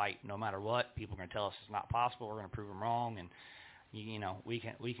 we're going to fight no matter what. People are going to tell us it's not possible. We're going to prove them wrong. And,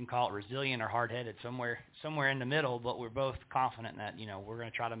 we can call it resilient or hard-headed, somewhere in the middle, but we're both confident that, we're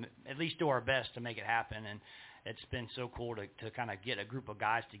going to try to at least do our best to make it happen. And it's been so cool to kind of get a group of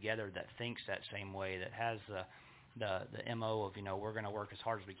guys together that thinks that same way, that has the MO of, we're going to work as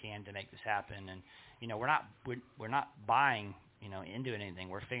hard as we can to make this happen. And, we're not buying, into anything.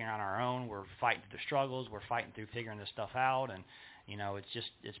 We're figuring out our own. We're fighting through the struggles. We're fighting through figuring this stuff out. And,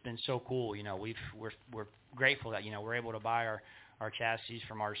 it's been so cool. We're grateful that, we're able to buy our chassis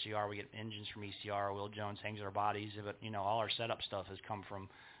from RCR. We get engines from ECR. Will Jones hangs our bodies. But, all our setup stuff has come from,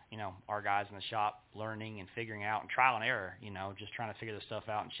 our guys in the shop learning and figuring out and trial and error, just trying to figure this stuff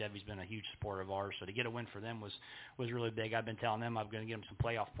out. And Chevy's been a huge supporter of ours. So to get a win for them was really big. I've been telling them I'm going to get them some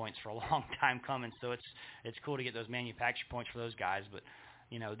playoff points for a long time coming. So it's cool to get those manufacturer points for those guys. But,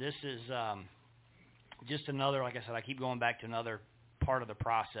 this is just another, like I said, I keep going back to another part of the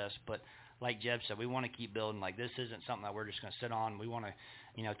process. But like Jeb said, we want to keep building. Like, this isn't something that we're just going to sit on. We want to,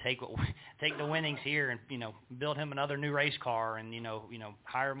 take the winnings here and, build him another new race car and,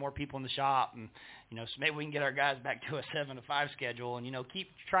 hire more people in the shop. And, so maybe we can get our guys back to a 7-5 schedule and, keep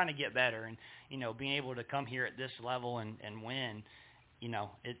trying to get better. And, being able to come here at this level and win,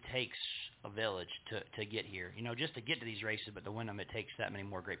 it takes a village to get here. Just to get to these races, but to win them, it takes that many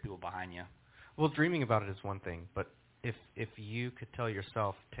more great people behind you. Well, dreaming about it is one thing, but if you could tell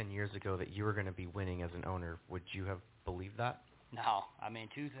yourself 10 years ago that you were going to be winning as an owner, would you have believed that? No. I mean,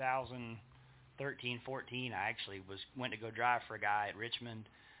 2013, 14, I actually went to go drive for a guy at Richmond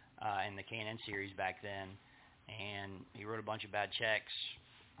in the K&N series back then, and he wrote a bunch of bad checks.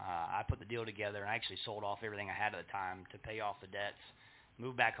 I put the deal together and I actually sold off everything I had at the time to pay off the debts,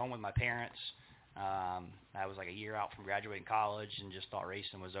 moved back home with my parents. I was like a year out from graduating college and just thought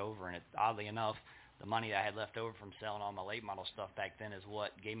racing was over. And oddly enough, the money I had left over from selling all my late model stuff back then is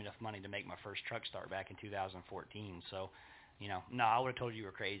what gave me enough money to make my first truck start back in 2014. So, no, I would have told you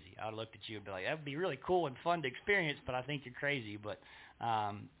were crazy. I would have looked at you and be like, that would be really cool and fun to experience, but I think you're crazy. But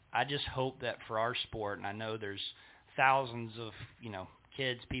I just hope that for our sport, and I know there's thousands of,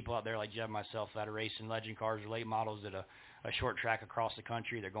 kids, people out there like Jeb and myself that are racing legend cars or late models that a short track across the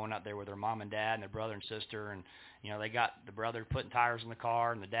country. They're going out there with their mom and dad and their brother and sister, and they got the brother putting tires in the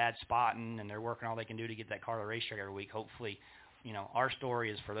car and the dad spotting, and they're working all they can do to get that car to the racetrack every week. Hopefully, our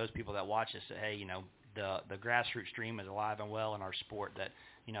story is for those people that watch us that, hey, the grassroots dream is alive and well in our sport, that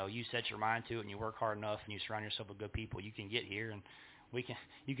you set your mind to it and you work hard enough and you surround yourself with good people, you can get here, and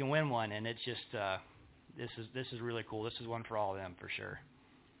you can win one. And it's just this is really cool. This is one for all of them for sure.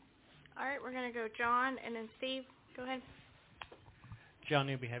 All right, we're going to go John and then Steve. Go ahead.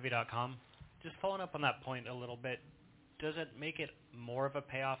 JohnNewbyHeavy.com. Just following up on that point a little bit, does it make it more of a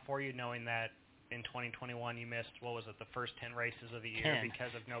payoff for you knowing that in 2021 you missed, what was it, the first 10 races of the year 10.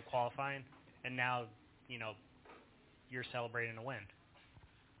 because of no qualifying, and now you're celebrating a win?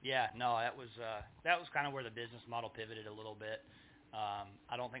 Yeah, no, that was kind of where the business model pivoted a little bit.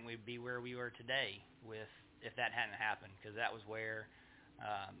 I don't think we'd be where we were today if that hadn't happened, because that was where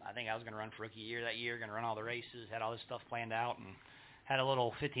I think I was going to run for rookie year that year, going to run all the races, had all this stuff planned out, and had a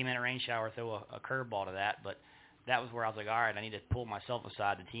little 15-minute rain shower throw a curveball to that. But that was where I was like, all right, I need to pull myself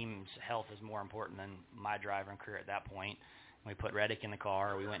aside. The team's health is more important than my driving career at that point. We put Reddick in the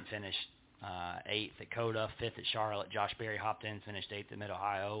car. We went and finished 8th at Coda, 5th at Charlotte. Josh Berry hopped in, finished 8th at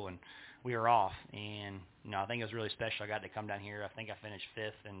Mid-Ohio, and we were off. And, I think it was really special. I got to come down here. I think I finished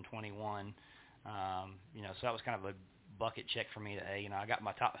 5th in 21. So that was kind of a bucket check for me that, hey, I got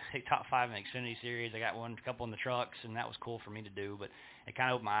my top 5 in the Xfinity Series. I got a couple in the trucks, and that was cool for me to do. But it kind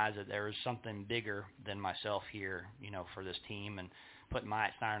of opened my eyes that there was something bigger than myself here, for this team. And putting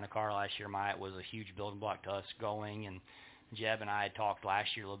Myatt Snyder in the car last year, Myatt was a huge building block to us going. And Jeb and I had talked last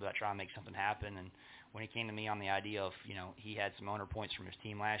year a little bit about trying to make something happen. And when he came to me on the idea of, he had some owner points from his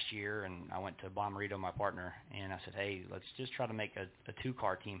team last year, and I went to Bomarito, my partner, and I said, hey, let's just try to make a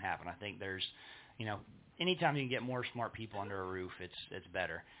 2-car team happen. I think there's, anytime you can get more smart people under a roof, it's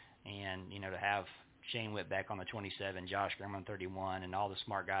better. And, to have Shane Witt back on the 27, Josh Grimm on 31, and all the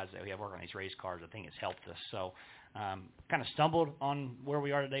smart guys that we have working on these race cars, I think it's helped us. So kind of stumbled on where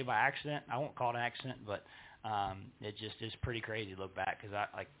we are today by accident. I won't call it an accident, but it just is pretty crazy to look back, because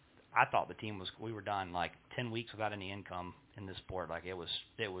I thought the team we were done like 10 weeks without any income in this sport. Like it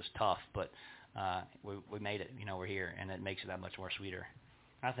was tough, but we made it. We're here, and it makes it that much more sweeter.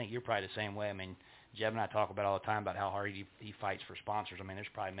 I think you're probably the same way. I mean, Jeb and I talk about all the time about how hard he fights for sponsors. I mean, there's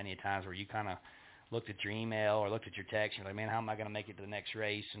probably many times where you kind of looked at your email or looked at your text, and you're like, man, how am I going to make it to the next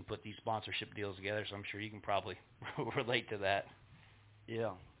race and put these sponsorship deals together? So I'm sure you can probably relate to that.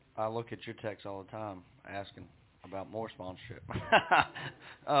 Yeah, I look at your texts all the time asking about more sponsorship.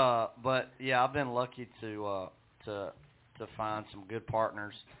 But yeah, I've been lucky to find some good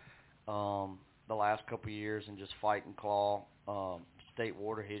partners the last couple of years and just fight and claw. State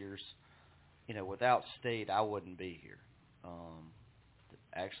water heaters, without state I wouldn't be here.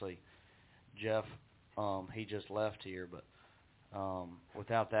 Actually, Jeff, he just left here, but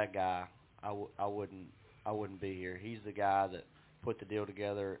without that guy, I wouldn't be here. He's the guy that put the deal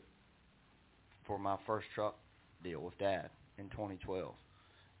together for my first truck deal with Dad in 2012,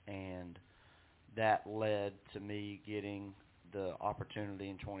 and that led to me getting the opportunity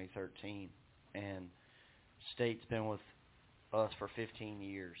in 2013. And State's been with us for 15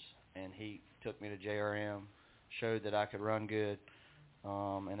 years, and he took me to JRM, showed that I could run good,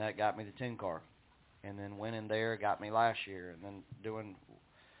 and that got me the 10 car, and then winning there got me last year, and then doing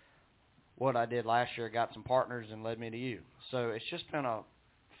what I did last year got some partners and led me to you. So it's just been a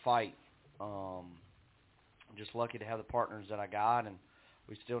fight. I'm just lucky to have the partners that I got, and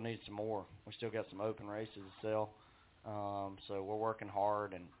we still need some more. We still got some open races to sell, so we're working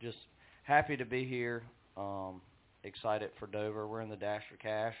hard and just happy to be here. Excited for Dover. We're in the Dash for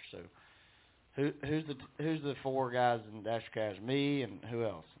Cash. So who's the 4 guys in Dash for Cash? Me and who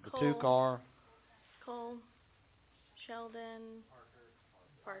else? The Cole. 2-car. Cole, Sheldon,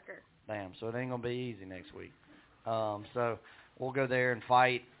 Parker. Damn. So it ain't gonna be easy next week. So we'll go there and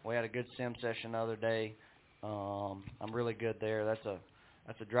fight. We had a good sim session the other day. I'm really good there.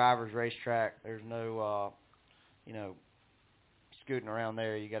 That's a driver's racetrack. There's no scooting around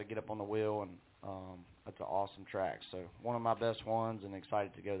there. You got to get up on the wheel, and that's an awesome track. So one of my best ones, and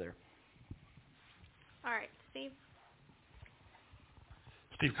excited to go there. All right, Steve.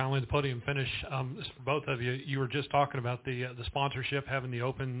 Steve Conley, the podium finish. This is for both of you. You were just talking about the sponsorship, having the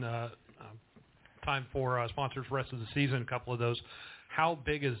open time for sponsors for the rest of the season, a couple of those. How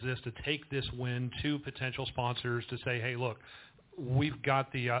big is this to take this win to potential sponsors to say, hey, look, we've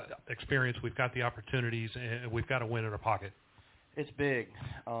got the experience, we've got the opportunities, and we've got a win in our pocket? It's big.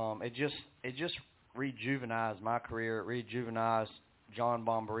 It just rejuvenized my career. It rejuvenized John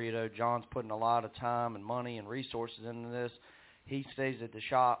Bomarito. John's putting a lot of time and money and resources into this. He stays at the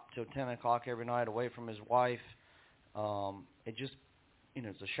shop till 10 o'clock every night away from his wife. it just,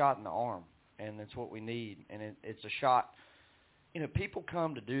 it's a shot in the arm, and it's what we need. And it's a shot. People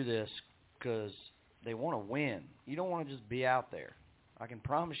come to do this because they want to win. You don't want to just be out there. I can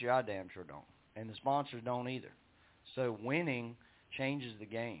promise you I damn sure don't. And the sponsors don't either. So winning changes the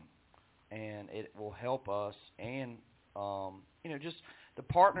game, and it will help us. And, just the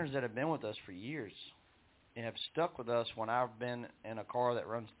partners that have been with us for years and have stuck with us when I've been in a car that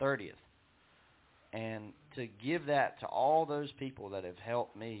runs 30th. And to give that to all those people that have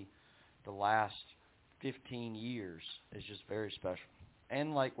helped me the last 15 years is just very special.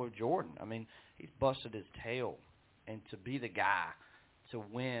 And like with Jordan, I mean, he's busted his tail. And to be the guy to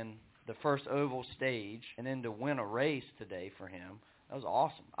win the first oval stage and then to win a race today for him, that was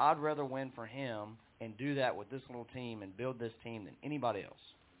awesome. I'd rather win for him and do that with this little team and build this team than anybody else.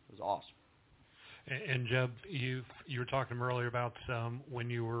 It was awesome. And Jeb, you were talking earlier about when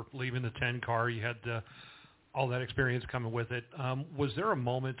you were leaving the 10 car, you had all that experience coming with it. Was there a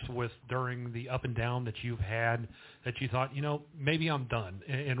moment during the up and down that you've had that you thought, maybe I'm done?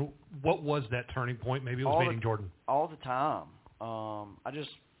 And what was that turning point? Maybe it was meeting Jordan. All the time.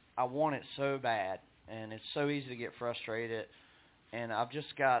 I want it so bad, and it's so easy to get frustrated. And I've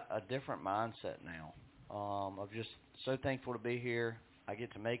just got a different mindset now. I'm just so thankful to be here. I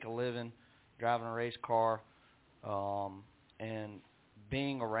get to make a living driving a race car, and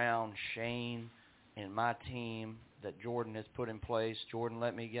being around Shane and my team that Jordan has put in place. Jordan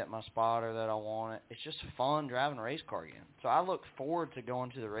let me get my spotter that I wanted. It's just fun driving a race car again. So I look forward to going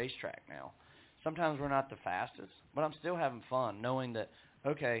to the racetrack now. Sometimes we're not the fastest, but I'm still having fun knowing that,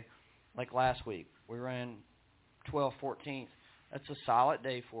 okay, like last week, we ran 12th, 14th. That's a solid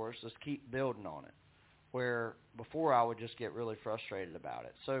day for us. Let's keep building on it. Where before I would just get really frustrated about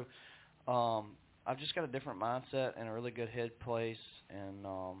it. So I've just got a different mindset and a really good head place, and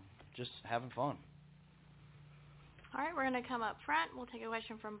just having fun. All right, we're going to come up front. We'll take a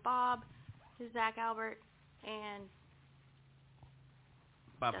question from Bob, Zach Albert, and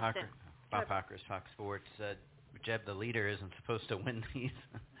Bob Justin. Bob Hockers, Fox Sports, said, Jeb, the leader, isn't supposed to win these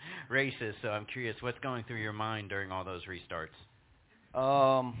races, so I'm curious, what's going through your mind during all those restarts?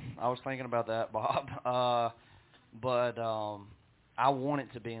 I was thinking about that, Bob. But I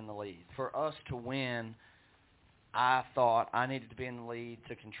wanted to be in the lead. For us to win, I thought I needed to be in the lead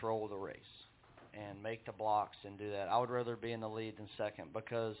to control the race and make the blocks and do that. I would rather be in the lead than second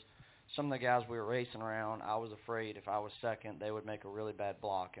because some of the guys we were racing around, I was afraid if I was second, they would make a really bad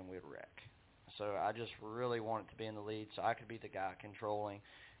block and we'd wreck. So I just really wanted to be in the lead so I could be the guy controlling.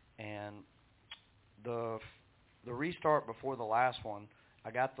 And the restart before the last one,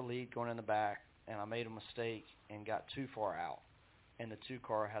 I got the lead going in the back, and I made a mistake and got too far out. And the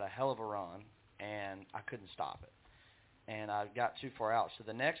 2-car had a hell of a run, and I couldn't stop it. And I got too far out. So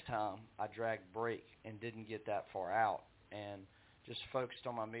the next time, I dragged brake and didn't get that far out and just focused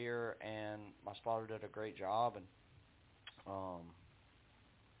on my mirror, and my spotter did a great job. And,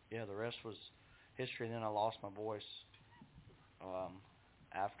 the rest was history. And then I lost my voice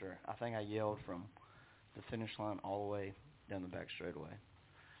after. I think I yelled from the finish line all the way down the back straightaway.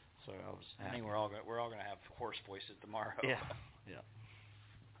 So I was happy. I think we're all gonna have hoarse voices tomorrow. Yeah.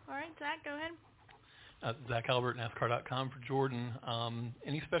 All right, Zach, go ahead. Zach Albert, NASCAR.com for Jordan.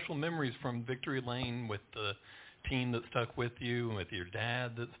 Any special memories from Victory Lane with the team that stuck with you, and with your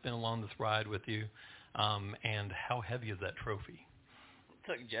dad that's been along this ride with you, and how heavy is that trophy? It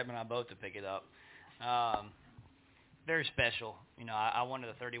took Jeb and I both to pick it up. Very special. I wanted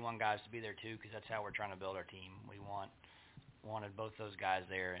the 31 guys to be there too because that's how we're trying to build our team. We wanted both those guys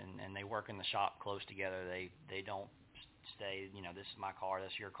there, and they work in the shop close together. They don't stay, this is my car,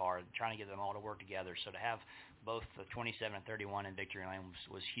 that's your car, trying to get them all to work together. So to have both the 27 and 31 in Victory Lane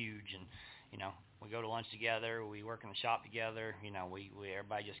was huge. And, we go to lunch together, we work in the shop together, we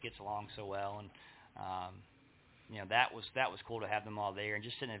everybody just gets along so well. And, that was cool to have them all there. And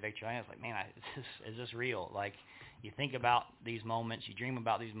just sitting in Victory Lane, I was like, man, is this real? Like, you think about these moments, you dream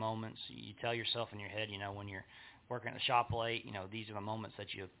about these moments, you tell yourself in your head, when you're working at the shop late, these are the moments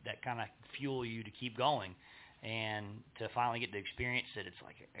that kind of fuel you to keep going. And to finally get to experience it, it's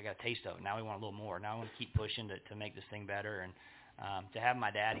like, I got a taste of it. Now we want a little more. Now I want to keep pushing to make this thing better. And to have my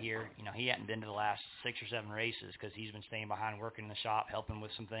dad here, he hadn't been to the last 6 or 7 races because he's been staying behind working in the shop, helping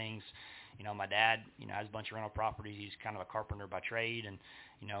with some things. My dad, has a bunch of rental properties. He's kind of a carpenter by trade. And,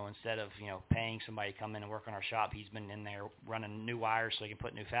 instead of, paying somebody to come in and work on our shop, he's been in there running new wires so he can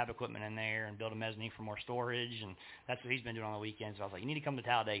put new fab equipment in there and build a mezzanine for more storage. And that's what he's been doing on the weekends. So I was like, you need to come to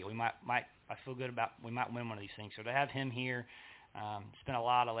Talladega. I feel good about we might win one of these things. So to have him here, spent a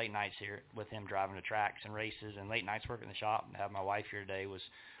lot of late nights here with him driving the tracks and races, and late nights working in the shop. And to have my wife here today was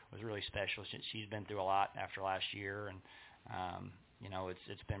really special. She's been through a lot after last year, and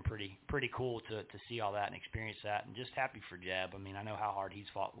it's been pretty cool to see all that and experience that, and just happy for Jeb. I mean, I know how hard he's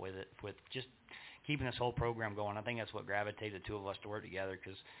fought with just keeping this whole program going. I think that's what gravitated the two of us to work together,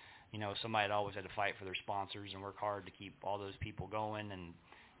 because somebody had always had to fight for their sponsors and work hard to keep all those people going, and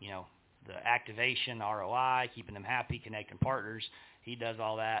the activation, ROI, keeping them happy, connecting partners. He does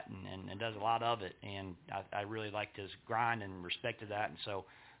all that and does a lot of it, and I really liked his grind and respected that. And so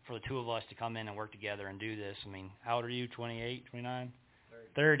for the two of us to come in and work together and do this, I mean, how old are you, 28, 29?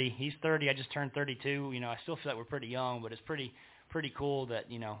 30. He's 30. I just turned 32. I still feel like we're pretty young, but it's pretty cool that,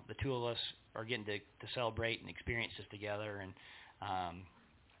 the two of us are getting to celebrate and experience this together. And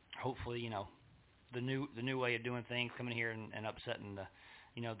hopefully, the new way of doing things, coming here and upsetting the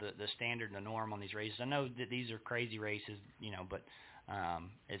standard and the norm on these races. I know that these are crazy races, but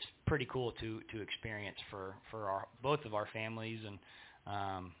it's pretty cool to experience for both of our families. And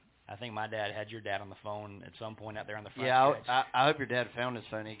I think my dad had your dad on the phone at some point out there on the front stretch. Yeah, I hope your dad found his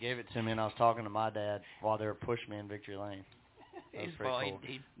phone. He gave it to me, and I was talking to my dad while they were pushing me in Victory Lane. That was pretty cool.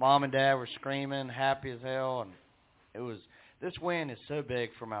 Mom and Dad were screaming, happy as hell, and this win is so big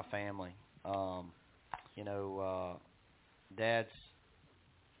for my family. Dad's.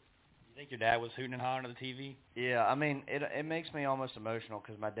 You think your dad was hooting and hollering to the TV? Yeah, I mean, it makes me almost emotional,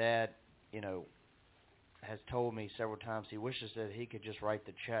 because my dad, has told me several times he wishes that he could just write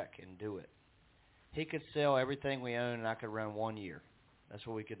the check and do it. He could sell everything we own, and I could run 1 year. That's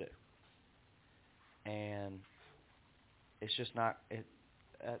what we could do. And it's just not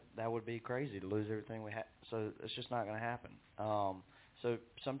that would be crazy to lose everything we have. So it's just not going to happen. So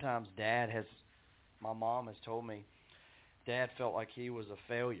sometimes my mom has told me, Dad felt like he was a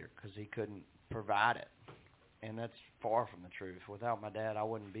failure because he couldn't provide it, and that's far from the truth. Without my dad, I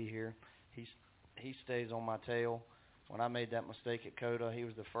wouldn't be here. He stays on my tail. When I made that mistake at COTA, he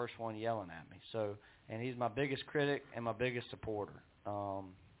was the first one yelling at me. So, and he's my biggest critic and my biggest supporter.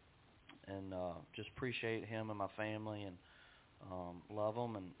 Just appreciate him and my family, and love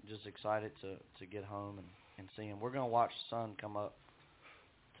them, and just excited to get home and see him. We're going to watch the sun come up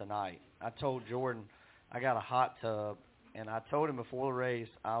tonight. I told Jordan I got a hot tub, and I told him before the race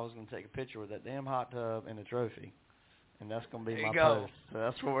I was going to take a picture with that damn hot tub and the trophy, and that's going to be my post. So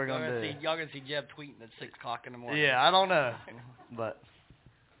that's what we're going to do. Y'all going to see Jeb tweeting at 6 o'clock in the morning. Yeah, I don't know, but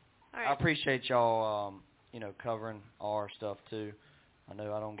All right. I appreciate y'all, covering our stuff too. I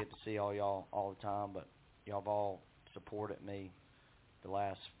know I don't get to see all y'all all the time, but y'all have all supported me the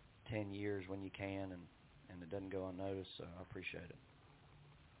last 10 years when you can, and it doesn't go unnoticed, so I appreciate it.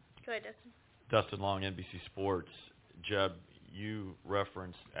 Go ahead, Dustin. Dustin Long, NBC Sports. Jeb, you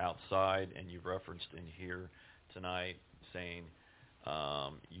referenced outside, and you referenced in here tonight saying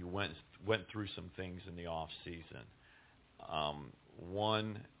you went through some things in the off season.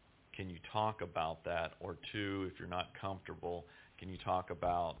 One, can you talk about that? Or two, if you're not comfortable, can you talk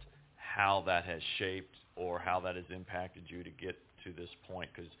about how that has shaped or how that has impacted you to get to this point?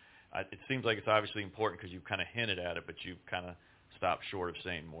 Because it seems like it's obviously important, because you've kind of hinted at it, but you've kind of stopped short of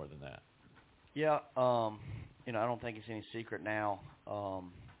saying more than that. Yeah, I don't think it's any secret now.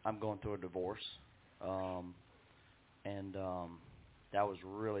 I'm going through a divorce, and that was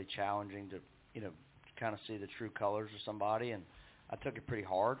really challenging to, kind of see the true colors of somebody, and I took it pretty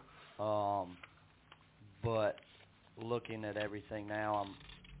hard. But looking at everything now,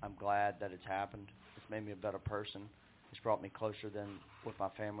 I'm glad that it's happened. It's made me a better person. It's brought me closer with my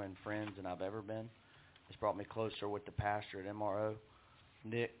family and friends than I've ever been. It's brought me closer with the pastor at MRO.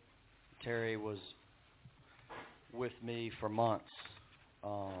 Nick Terry was with me for months,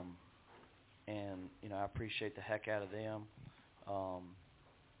 and I appreciate the heck out of them.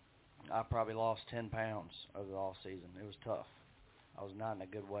 I probably lost 10 pounds over the off season. It was tough. I was not in a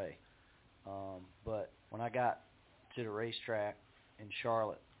good way, but when I got to the racetrack in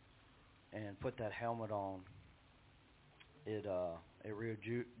Charlotte and put that helmet on, it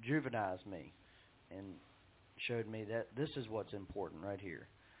rejuvenized me and showed me that this is what's important right here.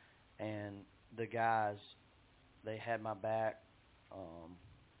 And the guys, they had my back.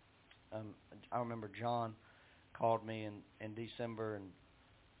 I remember John called me in December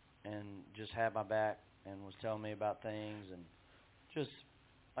and just had my back and was telling me about things. And just,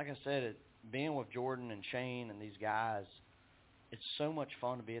 like I said, being with Jordan and Shane and these guys, it's so much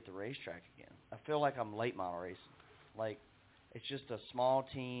fun to be at the racetrack again. I feel like I'm late model racing. Like, it's just a small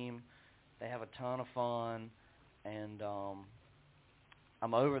team. They have a ton of fun. And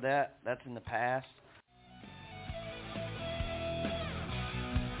I'm over that. That's in the past.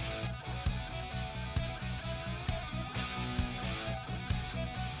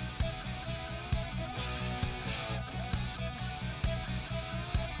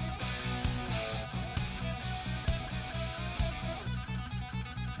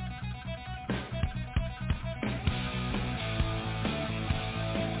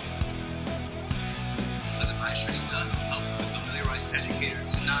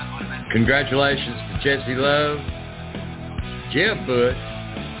 Congratulations to Jesse Love, Jeb Bush,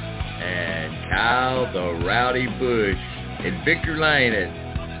 and Kyle the Rowdy Bush in Victory Lane at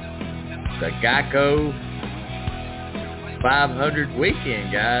the Geico 500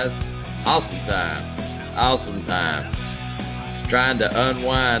 weekend, guys. Awesome time. Trying to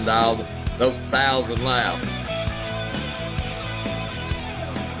unwind all those 1,000 laps.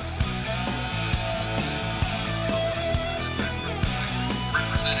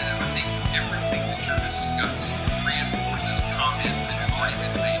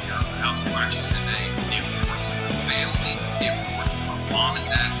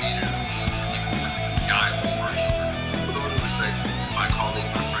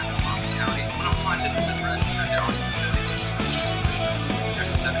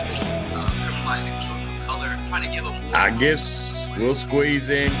 I guess we'll squeeze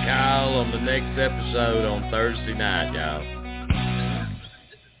in Kyle on the next episode on Thursday night, y'all.